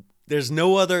 There is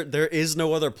no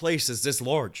other place that's this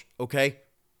large, okay?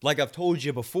 Like I've told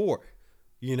you before,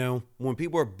 You know, when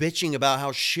people are bitching about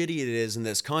how shitty it is in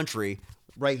this country,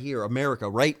 right here, America,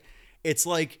 right? It's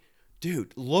like,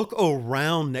 dude, look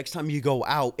around next time you go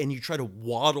out and you try to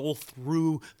waddle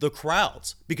through the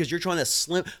crowds because you're trying to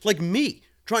slim, like me,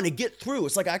 trying to get through.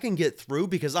 It's like I can get through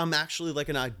because I'm actually like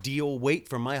an ideal weight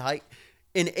for my height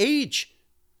and age.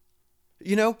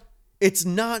 You know, it's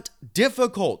not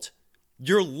difficult.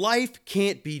 Your life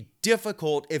can't be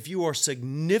difficult if you are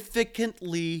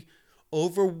significantly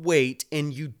overweight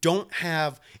and you don't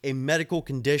have a medical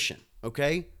condition,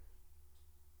 okay?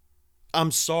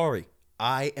 I'm sorry.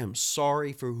 I am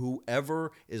sorry for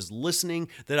whoever is listening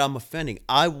that I'm offending.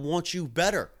 I want you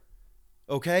better,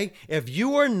 okay? If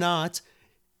you are not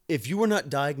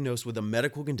diagnosed with a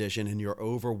medical condition and you're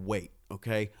overweight,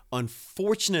 okay?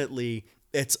 Unfortunately,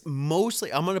 it's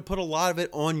mostly, I'm going to put a lot of it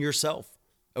on yourself,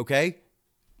 okay?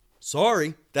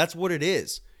 Sorry, that's what it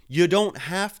is. You don't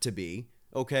have to be,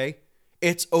 okay?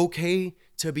 It's okay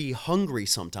to be hungry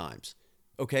sometimes,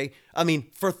 okay? I mean,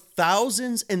 for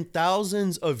thousands and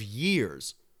thousands of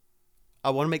years, I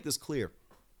want to make this clear.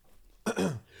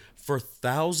 For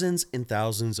thousands and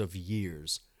thousands of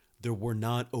years, there were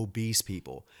not obese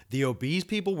people. The obese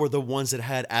people were the ones that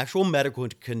had actual medical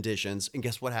conditions, and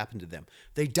guess what happened to them?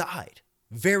 They died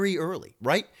very early,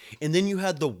 right? And then you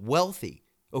had the wealthy,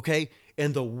 okay?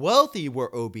 And the wealthy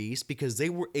were obese because they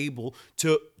were able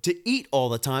to eat all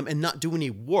the time and not do any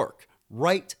work,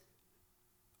 right?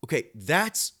 Okay,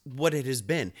 that's what it has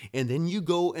been. And then you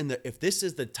go if this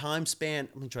is the time span,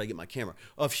 let me try to get my camera,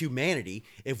 of humanity,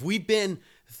 if we've been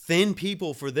thin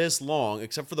people for this long,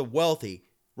 except for the wealthy,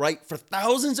 right, for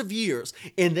thousands of years,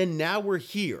 and then now we're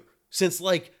here, since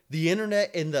like the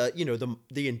internet and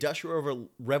the industrial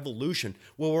revolution,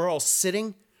 where we're all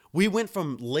sitting. We went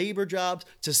from labor jobs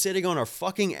to sitting on our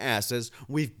fucking asses.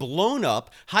 We've blown up.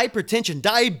 Hypertension,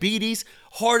 diabetes,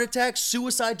 heart attacks,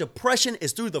 suicide, depression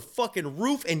is through the fucking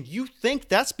roof. And you think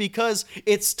that's because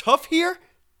it's tough here?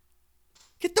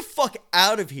 Get the fuck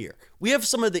out of here. We have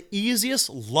some of the easiest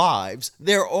lives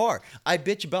there are. I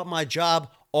bitch about my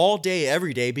job all day,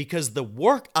 every day, because the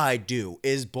work I do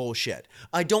is bullshit.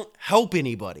 I don't help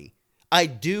anybody. I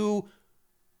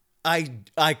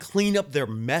clean up their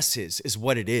messes is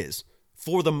what it is,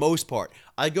 for the most part.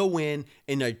 I go in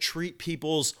and I treat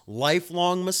people's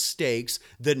lifelong mistakes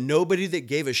that nobody that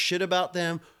gave a shit about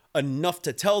them enough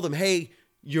to tell them, hey,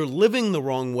 you're living the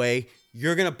wrong way.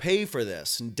 You're going to pay for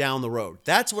this down the road.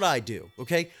 That's what I do,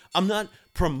 okay? I'm not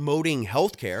promoting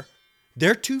healthcare.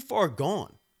 They're too far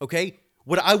gone, okay?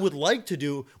 What I would like to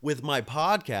do with my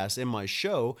podcast and my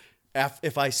show,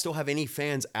 if I still have any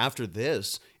fans after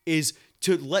this, is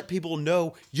to let people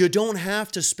know you don't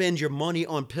have to spend your money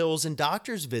on pills and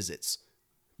doctor's visits.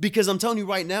 Because I'm telling you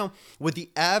right now, with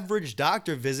the average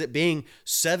doctor visit being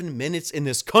 7 minutes in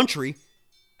this country,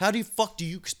 how do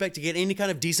you expect to get any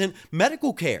kind of decent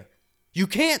medical care? You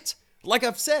can't. Like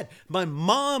I've said, my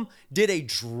mom did a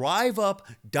drive-up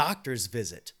doctor's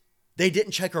visit. They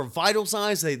didn't check her vital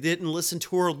signs. They didn't listen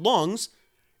to her lungs.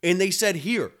 And they said,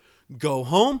 here, go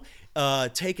home,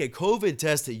 take a COVID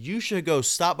test that you should go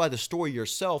stop by the store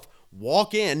yourself,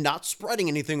 walk in, not spreading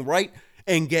anything, right?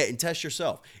 And test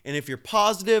yourself. And if you're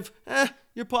positive,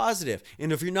 you're positive.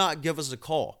 And if you're not, give us a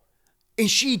call. And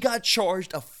she got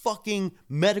charged a fucking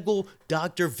medical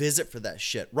doctor visit for that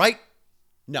shit, right?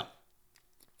 No.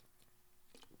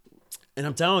 And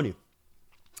I'm telling you,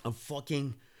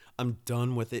 I'm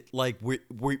done with it. Like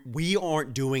we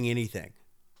aren't doing anything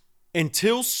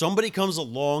until somebody comes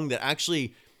along that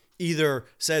actually either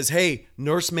says, hey,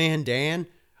 Nurse Man Dan,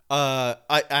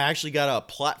 I actually got a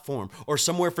platform or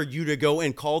somewhere for you to go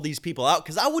and call these people out.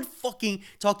 Because I would fucking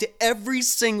talk to every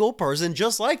single person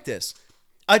just like this.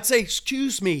 I'd say,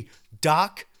 excuse me,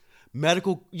 doc,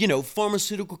 medical,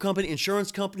 pharmaceutical company,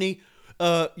 insurance company.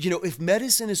 If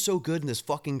medicine is so good in this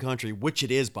fucking country, which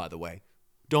it is, by the way,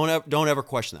 don't ever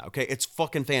question that, okay? It's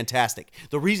fucking fantastic.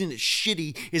 The reason it's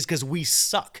shitty is because we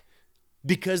suck.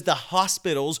 Because the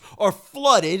hospitals are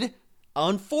flooded,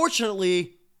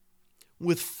 unfortunately,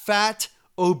 with fat,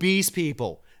 obese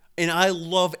people. And I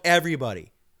love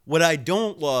everybody. What I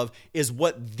don't love is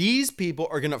what these people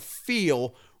are going to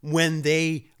feel when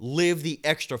they live the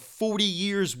extra 40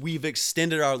 years we've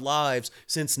extended our lives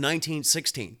since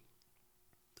 1916.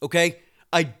 Okay?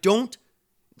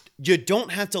 You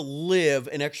don't have to live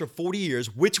an extra 40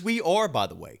 years, which we are, by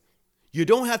the way. You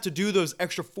don't have to do those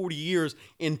extra 40 years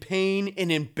in pain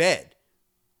and in bed.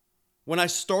 When I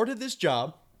started this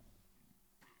job,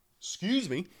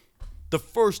 the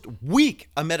first week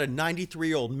I met a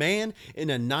 93-year-old man and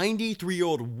a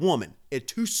 93-year-old woman at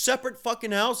two separate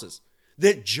fucking houses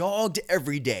that jogged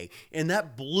every day. And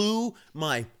that blew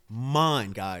my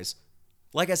mind, guys.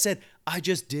 Like I said, I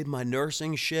just did my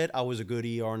nursing shit. I was a good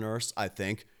ER nurse, I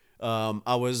think.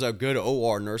 I was a good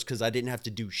OR nurse because I didn't have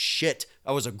to do shit.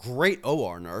 I was a great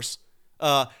OR nurse.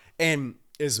 And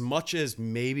as much as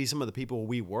maybe some of the people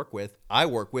I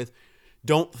work with,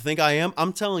 don't think I am,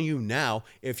 I'm telling you now,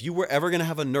 if you were ever going to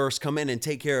have a nurse come in and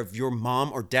take care of your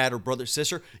mom or dad or brother,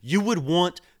 sister, you would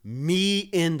want me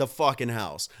in the fucking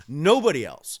house. Nobody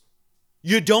else.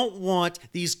 You don't want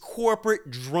these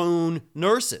corporate drone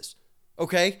nurses,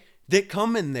 okay? That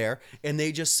come in there and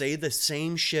they just say the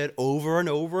same shit over and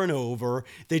over and over.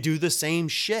 They do the same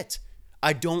shit.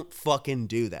 I don't fucking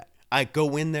do that. I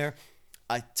go in there,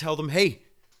 I tell them, hey,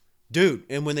 dude,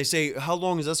 and when they say, how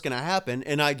long is this going to happen?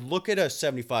 And I look at a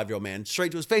 75-year-old man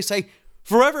straight to his face, say,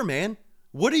 forever, man.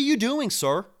 What are you doing,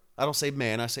 sir? I don't say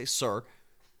man, I say sir.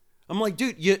 I'm like,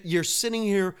 dude, you're sitting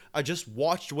here. I just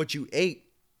watched what you ate.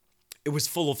 It was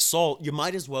full of salt. You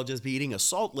might as well just be eating a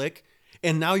salt lick.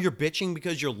 And now you're bitching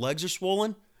because your legs are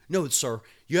swollen? No, sir.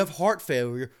 You have heart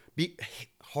failure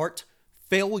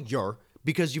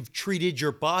because you've treated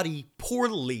your body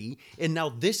poorly. And now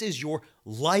this is your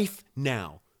life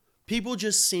now. People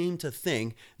just seem to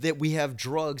think that we have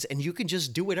drugs and you can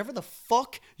just do whatever the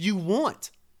fuck you want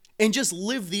and just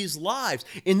live these lives.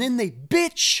 And then they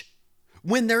bitch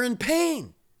when they're in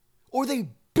pain, or they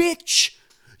bitch,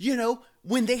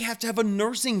 when they have to have a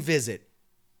nursing visit.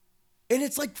 And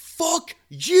it's like, fuck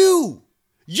you.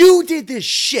 You did this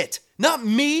shit, not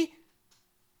me.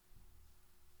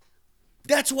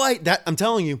 I'm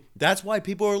telling you, that's why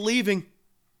people are leaving.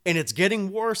 And it's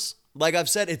getting worse. Like I've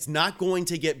said, it's not going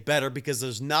to get better because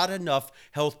there's not enough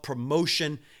health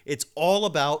promotion. It's all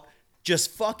about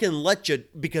just fucking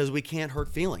because we can't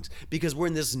hurt feelings. Because we're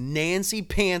in this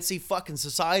Nancy-pantsy fucking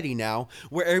society now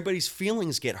where everybody's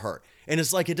feelings get hurt. And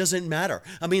it's like, it doesn't matter.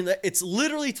 I mean, it's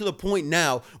literally to the point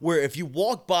now where if you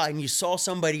walk by and you saw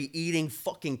somebody eating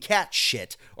fucking cat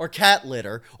shit or cat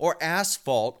litter or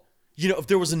asphalt, if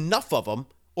there was enough of them,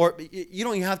 or you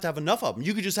don't even have to have enough of them.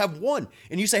 You could just have one.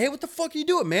 And you say, hey, what the fuck are you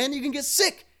doing, man? You can get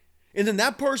sick. And then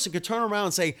that person could turn around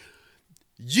and say,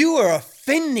 you are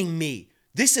offending me.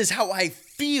 This is how I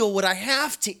feel what I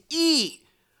have to eat.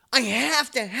 I have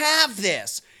to have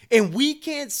this. And we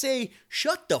can't say,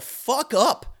 shut the fuck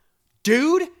up.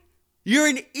 Dude, you're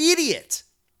an idiot.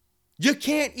 You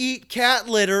can't eat cat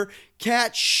litter,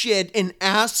 cat shit, and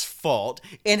asphalt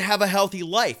and have a healthy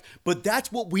life. But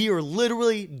that's what we are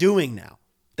literally doing now.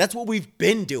 That's what we've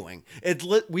been doing.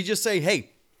 We just say,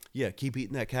 hey, yeah, keep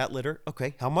eating that cat litter.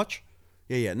 Okay, how much?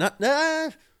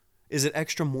 Yeah. Is it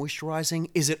extra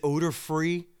moisturizing? Is it odor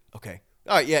free? Okay.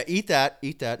 All right, yeah, eat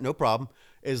that. No problem.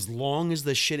 As long as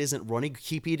the shit isn't running,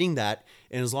 keep eating that.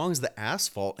 And as long as the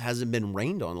asphalt hasn't been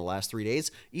rained on the last 3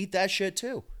 days, eat that shit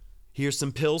too. Here's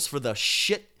some pills for the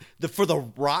shit, for the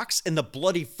rocks and the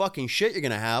bloody fucking shit you're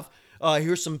going to have.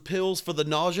 Here's some pills for the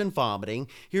nausea and vomiting.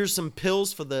 Here's some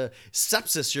pills for the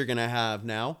sepsis you're going to have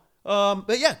now.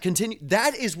 But yeah, continue.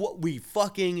 That is what we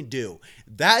fucking do.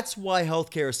 That's why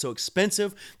healthcare is so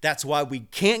expensive. That's why we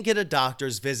can't get a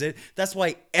doctor's visit. That's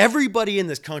why everybody in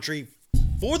this country,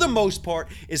 for the most part,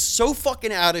 is so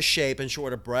fucking out of shape and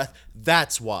short of breath.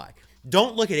 That's why.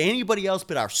 Don't look at anybody else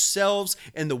but ourselves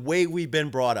and the way we've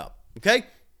been brought up. Okay?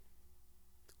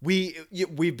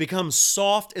 We've become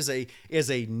soft as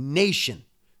a nation.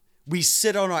 We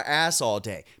sit on our ass all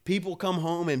day. People come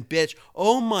home and bitch,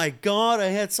 oh my God, I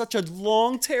had such a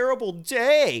long, terrible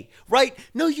day, right?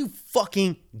 No, you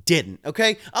fucking didn't,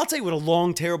 okay? I'll tell you what a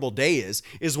long, terrible day is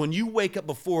when you wake up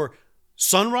before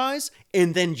sunrise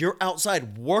and then you're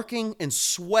outside working and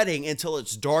sweating until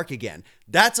it's dark again.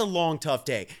 That's a long, tough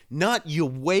day. Not you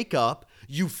wake up,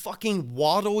 you fucking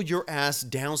waddle your ass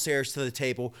downstairs to the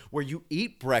table where you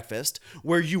eat breakfast,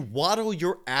 where you waddle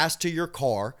your ass to your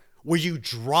car, where you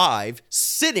drive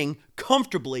sitting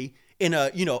comfortably in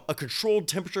a controlled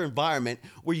temperature environment,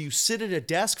 where you sit at a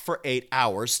desk for 8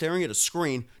 hours staring at a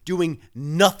screen doing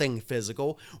nothing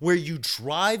physical, where you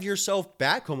drive yourself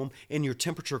back home in your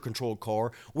temperature controlled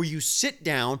car, where you sit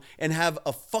down and have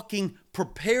a fucking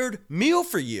prepared meal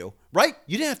for you, right?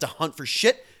 You didn't have to hunt for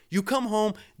shit. You come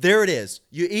home, there it is.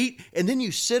 You eat, and then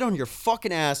you sit on your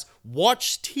fucking ass,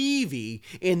 watch TV,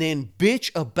 and then bitch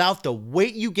about the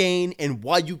weight you gain and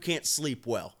why you can't sleep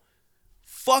well.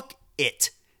 Fuck it.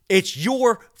 It's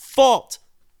your fault.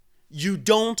 You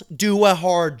don't do a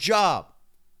hard job.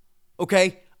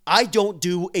 Okay? I don't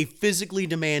do a physically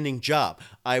demanding job.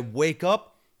 I wake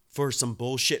up for some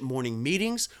bullshit morning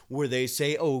meetings where they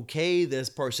say, okay, this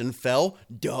person fell.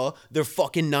 Duh. They're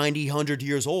fucking 90, 100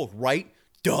 years old, right?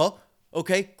 Duh.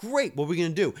 Okay, great. What are we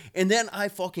going to do? And then I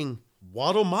fucking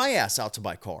waddle my ass out to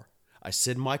my car. I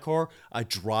sit in my car, I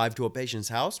drive to a patient's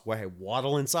house where I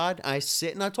waddle inside, I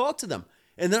sit and I talk to them.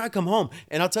 And then I come home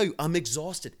and I'll tell you, I'm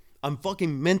exhausted. I'm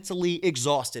fucking mentally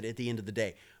exhausted at the end of the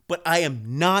day. But I am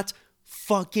not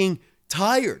fucking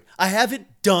tired. I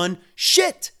haven't done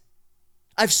shit.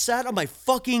 I've sat on my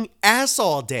fucking ass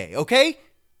all day, okay?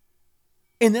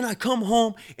 And then I come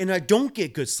home and I don't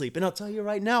get good sleep. And I'll tell you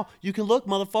right now, you can look,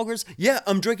 motherfuckers. Yeah,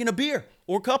 I'm drinking a beer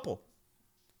or a couple.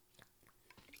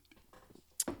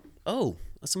 Oh,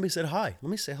 somebody said hi. Let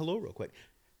me say hello real quick.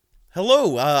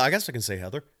 Hello, I guess I can say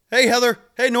Heather. Hey, Heather.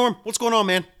 Hey, Norm. What's going on,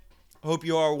 man? I hope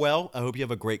you are well. I hope you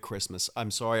have a great Christmas.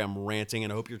 I'm sorry I'm ranting,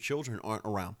 and I hope your children aren't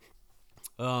around.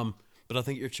 But I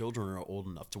think your children are old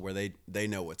enough to where they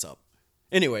know what's up.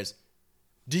 Anyways,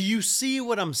 do you see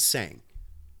what I'm saying?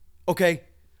 Okay,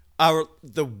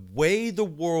 the way the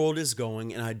world is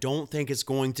going, and I don't think it's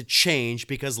going to change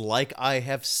because, like I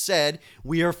have said,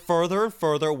 we are further and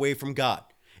further away from God.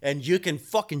 And you can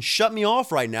fucking shut me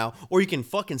off right now, or you can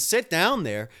fucking sit down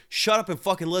there, shut up and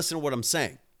fucking listen to what I'm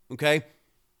saying, okay?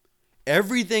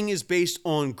 Everything is based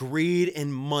on greed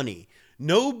and money.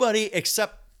 Nobody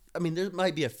except, I mean, there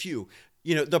might be a few.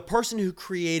 You know, the person who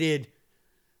created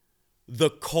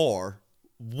the car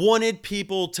wanted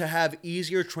people to have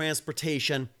easier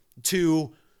transportation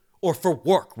to, or for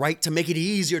work, right? To make it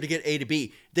easier to get A to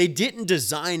B. They didn't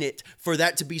design it for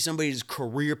that to be somebody's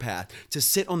career path, to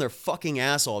sit on their fucking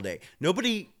ass all day.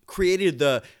 Nobody created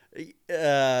the,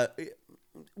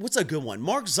 what's a good one?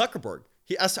 Mark Zuckerberg.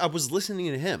 I was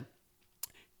listening to him.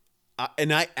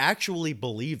 And I actually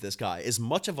believe this guy, as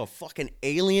much of a fucking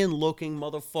alien looking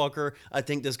motherfucker I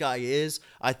think this guy is.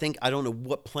 I don't know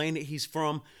what planet he's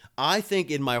from. I think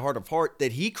in my heart of heart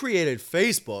that he created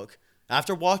Facebook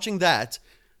after watching that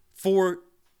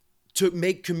to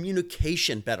make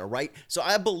communication better, right? So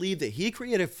I believe that he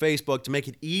created Facebook to make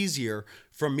it easier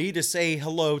for me to say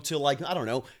hello to, like, I don't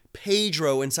know,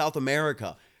 Pedro in South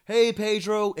America. Hey,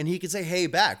 Pedro. And he can say, hey,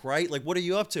 back, right? Like, what are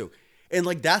you up to? And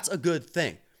like, that's a good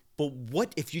thing. But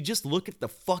what if you just look at the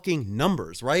fucking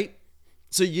numbers, right?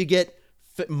 So you get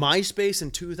MySpace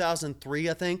in 2003,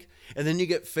 I think, and then you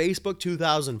get Facebook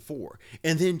 2004.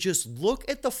 And then just look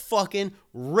at the fucking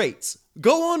rates.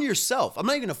 Go on yourself. I'm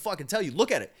not even gonna fucking tell you.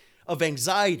 Look at it. Of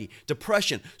anxiety,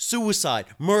 depression, suicide,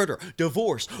 murder,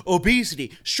 divorce,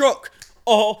 obesity, stroke,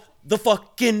 all the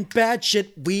fucking bad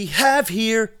shit we have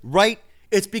here, right?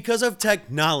 It's because of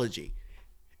technology.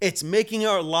 It's making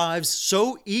our lives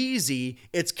so easy,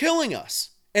 it's killing us.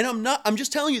 And I'm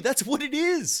just telling you, that's what it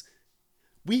is.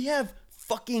 We have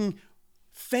fucking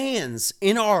fans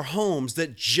in our homes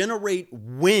that generate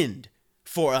wind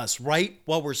for us, right?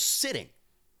 While we're sitting.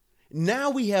 Now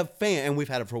we have and we've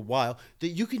had it for a while, that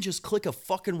you can just click a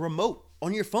fucking remote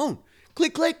on your phone.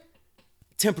 Click, click,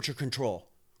 temperature control.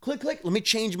 Click, click, let me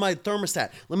change my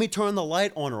thermostat. Let me turn the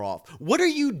light on or off. What are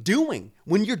you doing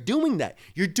when you're doing that?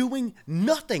 You're doing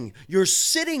nothing. You're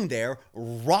sitting there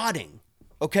rotting,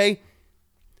 okay?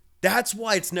 That's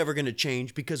why it's never going to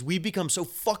change, because we become so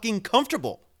fucking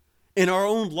comfortable in our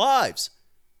own lives.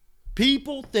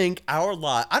 People think our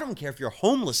life, I don't care if you're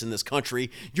homeless in this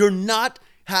country, you're not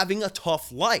having a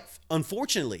tough life.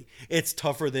 Unfortunately, it's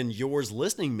tougher than yours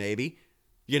listening, maybe,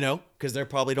 because they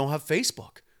probably don't have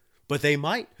Facebook. But they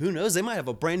might. Who knows? They might have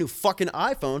a brand new fucking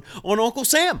iPhone on Uncle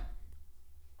Sam.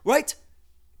 Right?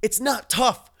 It's not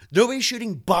tough. Nobody's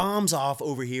shooting bombs off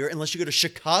over here unless you go to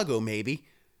Chicago, maybe.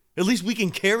 At least we can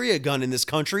carry a gun in this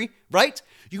country, right?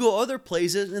 You go other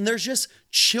places and there's just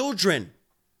children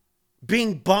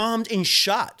being bombed and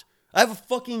shot. I have a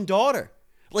fucking daughter.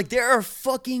 Like, there are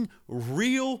fucking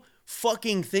real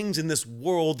fucking things in this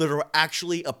world that are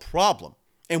actually a problem.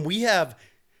 And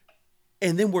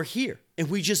then we're here. And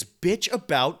we just bitch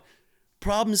about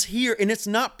problems here. And it's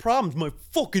not problems. My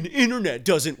fucking internet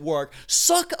doesn't work.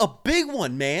 Suck a big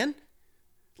one, man.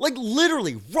 Like,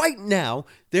 literally, right now,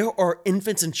 there are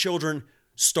infants and children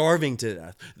starving to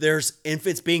death. There's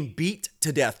infants being beat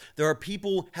to death. There are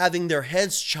people having their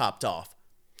heads chopped off.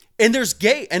 And there's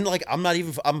gay. And like, I'm not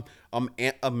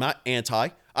anti.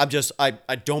 I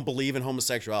don't believe in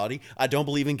homosexuality. I don't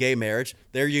believe in gay marriage.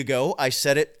 There you go. I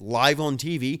said it live on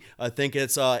TV. I think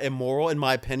it's immoral in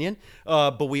my opinion.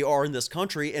 But we are in this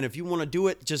country, and if you want to do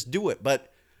it, just do it.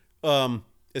 But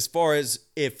as far as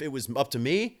if it was up to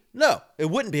me, no, it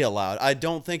wouldn't be allowed. I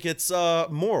don't think it's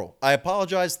moral. I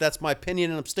apologize. That's my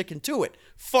opinion, and I'm sticking to it.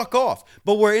 Fuck off.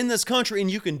 But we're in this country,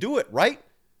 and you can do it, right?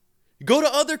 Go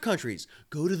to other countries.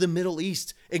 Go to the Middle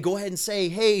East and go ahead and say,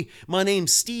 hey, my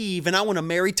name's Steve and I want to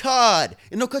marry Todd.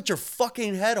 And they'll cut your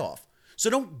fucking head off.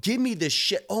 So don't give me this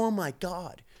shit. Oh my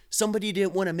God. Somebody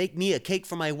didn't want to make me a cake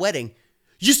for my wedding.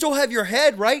 You still have your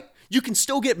head, right? You can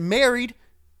still get married.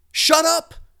 Shut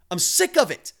up. I'm sick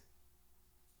of it.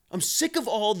 I'm sick of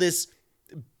all this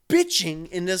bitching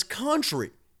in this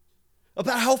country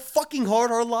about how fucking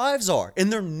hard our lives are.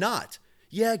 And they're not.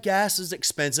 Yeah, gas is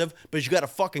expensive, but you got a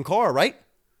fucking car, right?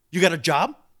 You got a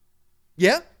job?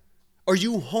 Yeah? Are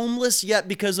you homeless yet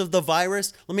because of the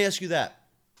virus? Let me ask you that.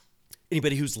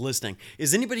 Anybody who's listening,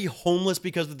 is anybody homeless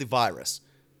because of the virus?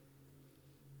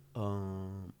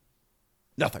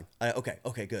 Nothing.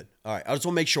 Okay, good. All right, I just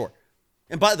want to make sure.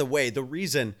 And by the way, the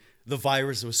reason the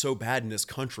virus was so bad in this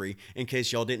country, in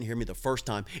case y'all didn't hear me the first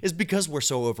time, is because we're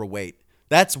so overweight.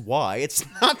 That's why. It's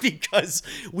not because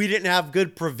we didn't have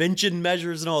good prevention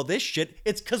measures and all this shit.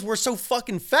 It's because we're so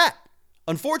fucking fat.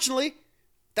 Unfortunately,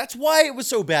 that's why it was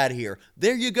so bad here.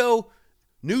 There you go.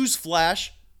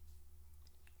 Newsflash.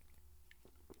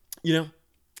 You know,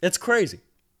 it's crazy.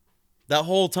 That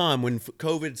whole time when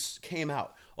COVID came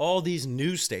out, all these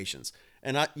news stations,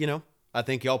 and I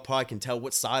think y'all probably can tell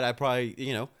what side I probably,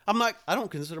 I don't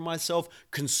consider myself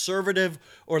conservative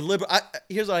or liberal.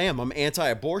 Here's what I am. I'm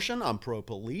anti-abortion. I'm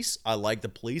pro-police. I like the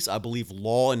police. I believe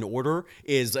law and order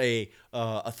is a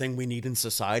thing we need in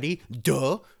society.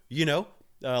 Duh.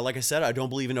 Like I said, I don't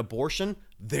believe in abortion.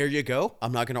 There you go.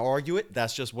 I'm not going to argue it.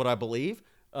 That's just what I believe.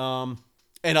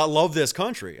 And I love this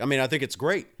country. I mean, I think it's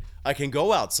great. I can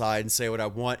go outside and say what I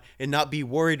want and not be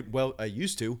worried. Well, I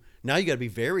used to. Now you got to be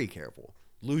very careful.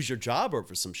 Lose your job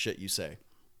over some shit you say,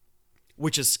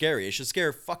 which is scary. It should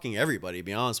scare fucking everybody, to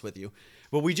be honest with you.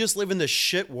 But we just live in this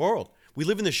shit world. We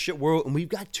live in this shit world, and we've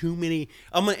got too many.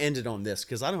 I'm going to end it on this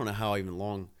because I don't know how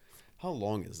long. How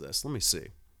long is this? Let me see.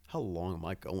 How long am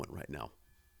I going right now?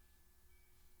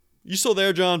 You still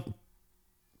there, John?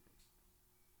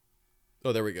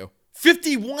 Oh, there we go.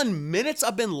 51 minutes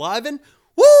I've been living.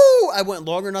 Woo! I went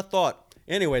longer than I thought.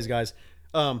 Anyways, guys,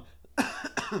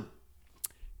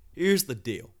 here's the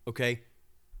deal, okay?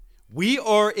 We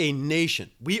are a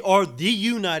nation. We are the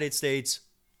United States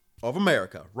of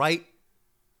America, right?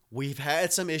 We've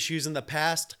had some issues in the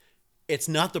past. It's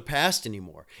not the past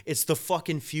anymore. It's the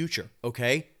fucking future,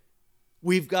 okay?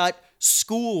 We've got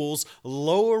schools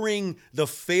lowering the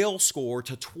fail score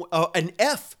to an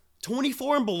F,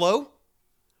 24 and below.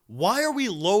 Why are we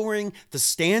lowering the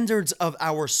standards of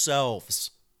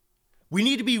ourselves? We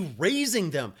need to be raising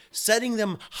them, setting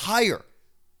them higher.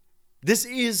 This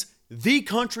is the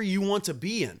country you want to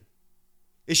be in.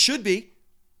 It should be.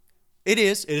 It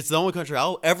is. It's the only country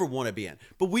I'll ever want to be in.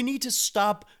 But we need to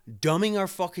stop dumbing our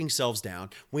fucking selves down.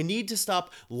 We need to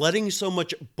stop letting so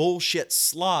much bullshit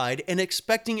slide and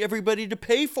expecting everybody to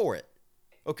pay for it.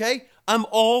 Okay? I'm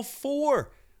all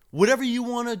for whatever you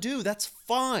want to do. That's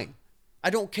fine. I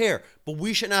don't care, but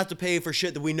we shouldn't have to pay for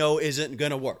shit that we know isn't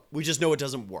going to work. We just know it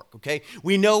doesn't work, okay?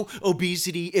 We know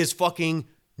obesity is fucking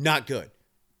not good,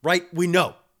 right? We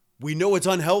know it's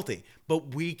unhealthy,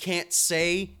 but we can't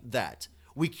say that.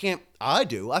 We can't,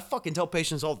 I fucking tell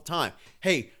patients all the time,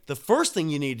 hey, the first thing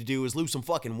you need to do is lose some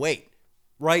fucking weight,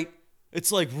 right?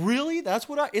 It's like, really?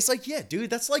 It's like, yeah, dude,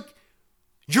 that's like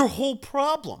your whole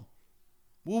problem.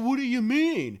 Well, what do you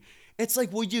mean? It's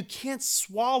like, well, you can't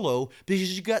swallow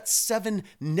because you got 7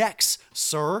 necks,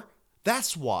 sir.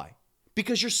 That's why.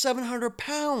 Because you're 700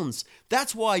 pounds.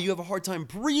 That's why you have a hard time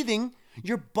breathing.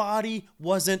 Your body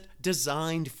wasn't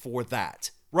designed for that,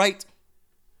 right?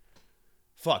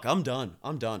 Fuck, I'm done.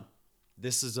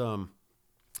 This is, I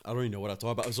don't even know what I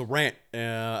talked about. It was a rant.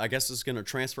 I guess it's going to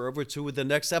transfer over to the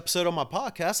next episode of my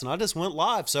podcast, and I just went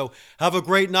live. So have a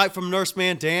great night from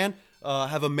Nurseman Dan.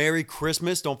 Have a Merry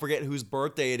Christmas. Don't forget whose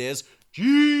birthday it is.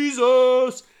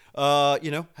 Jesus!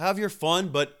 Have your fun,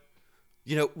 but,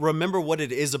 remember what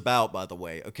it is about, by the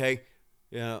way, okay?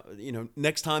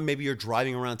 Next time maybe you're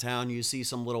driving around town, you see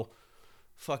some little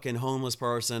fucking homeless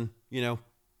person,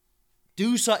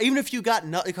 do so. Even if you got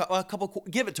a couple,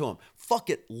 give it to them.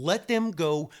 Fuck it. Let them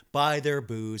go buy their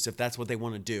booze if that's what they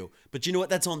want to do. But you know what?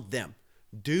 That's on them.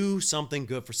 Do something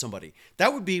good for somebody.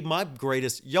 That would be my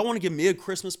greatest. Y'all want to give me a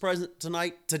Christmas present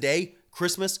today,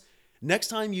 Christmas? Next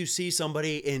time you see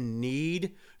somebody in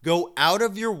need, go out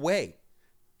of your way.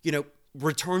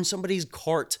 Return somebody's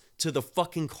cart to the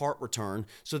fucking cart return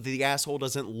so that the asshole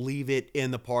doesn't leave it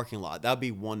in the parking lot. That'd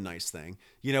be one nice thing.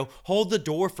 Hold the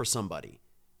door for somebody.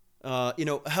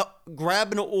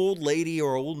 Grab an old lady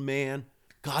or old man.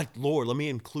 God, Lord, let me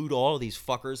include all of these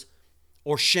fuckers.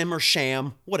 Or shim or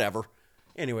sham, whatever.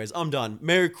 Anyways, I'm done.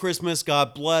 Merry Christmas.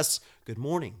 God bless. Good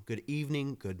morning, good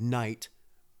evening, good night.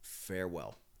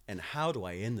 Farewell. And how do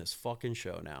I end this fucking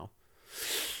show now?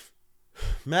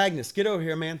 Magnus, get over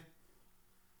here, man.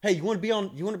 Hey, you want to be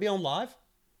on live?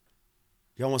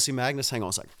 Y'all want to see Magnus? Hang on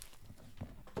a second.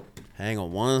 Hang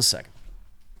on one second.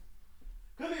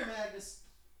 Come here, Magnus.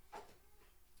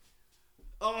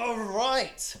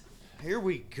 right. Here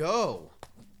we go.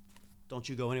 Don't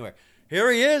you go anywhere.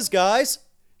 Here he is, guys.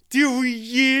 There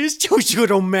he is.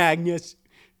 Little Magnus.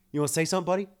 You want to say something,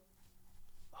 buddy?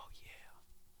 Oh,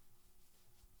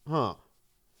 yeah. Huh.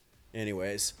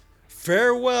 Anyways,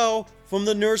 farewell from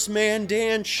the Nurseman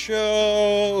Dan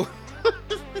Show.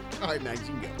 All right, Max, you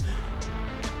can go.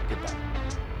 Goodbye.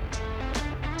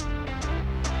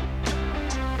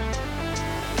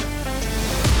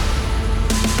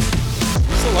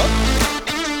 You still up?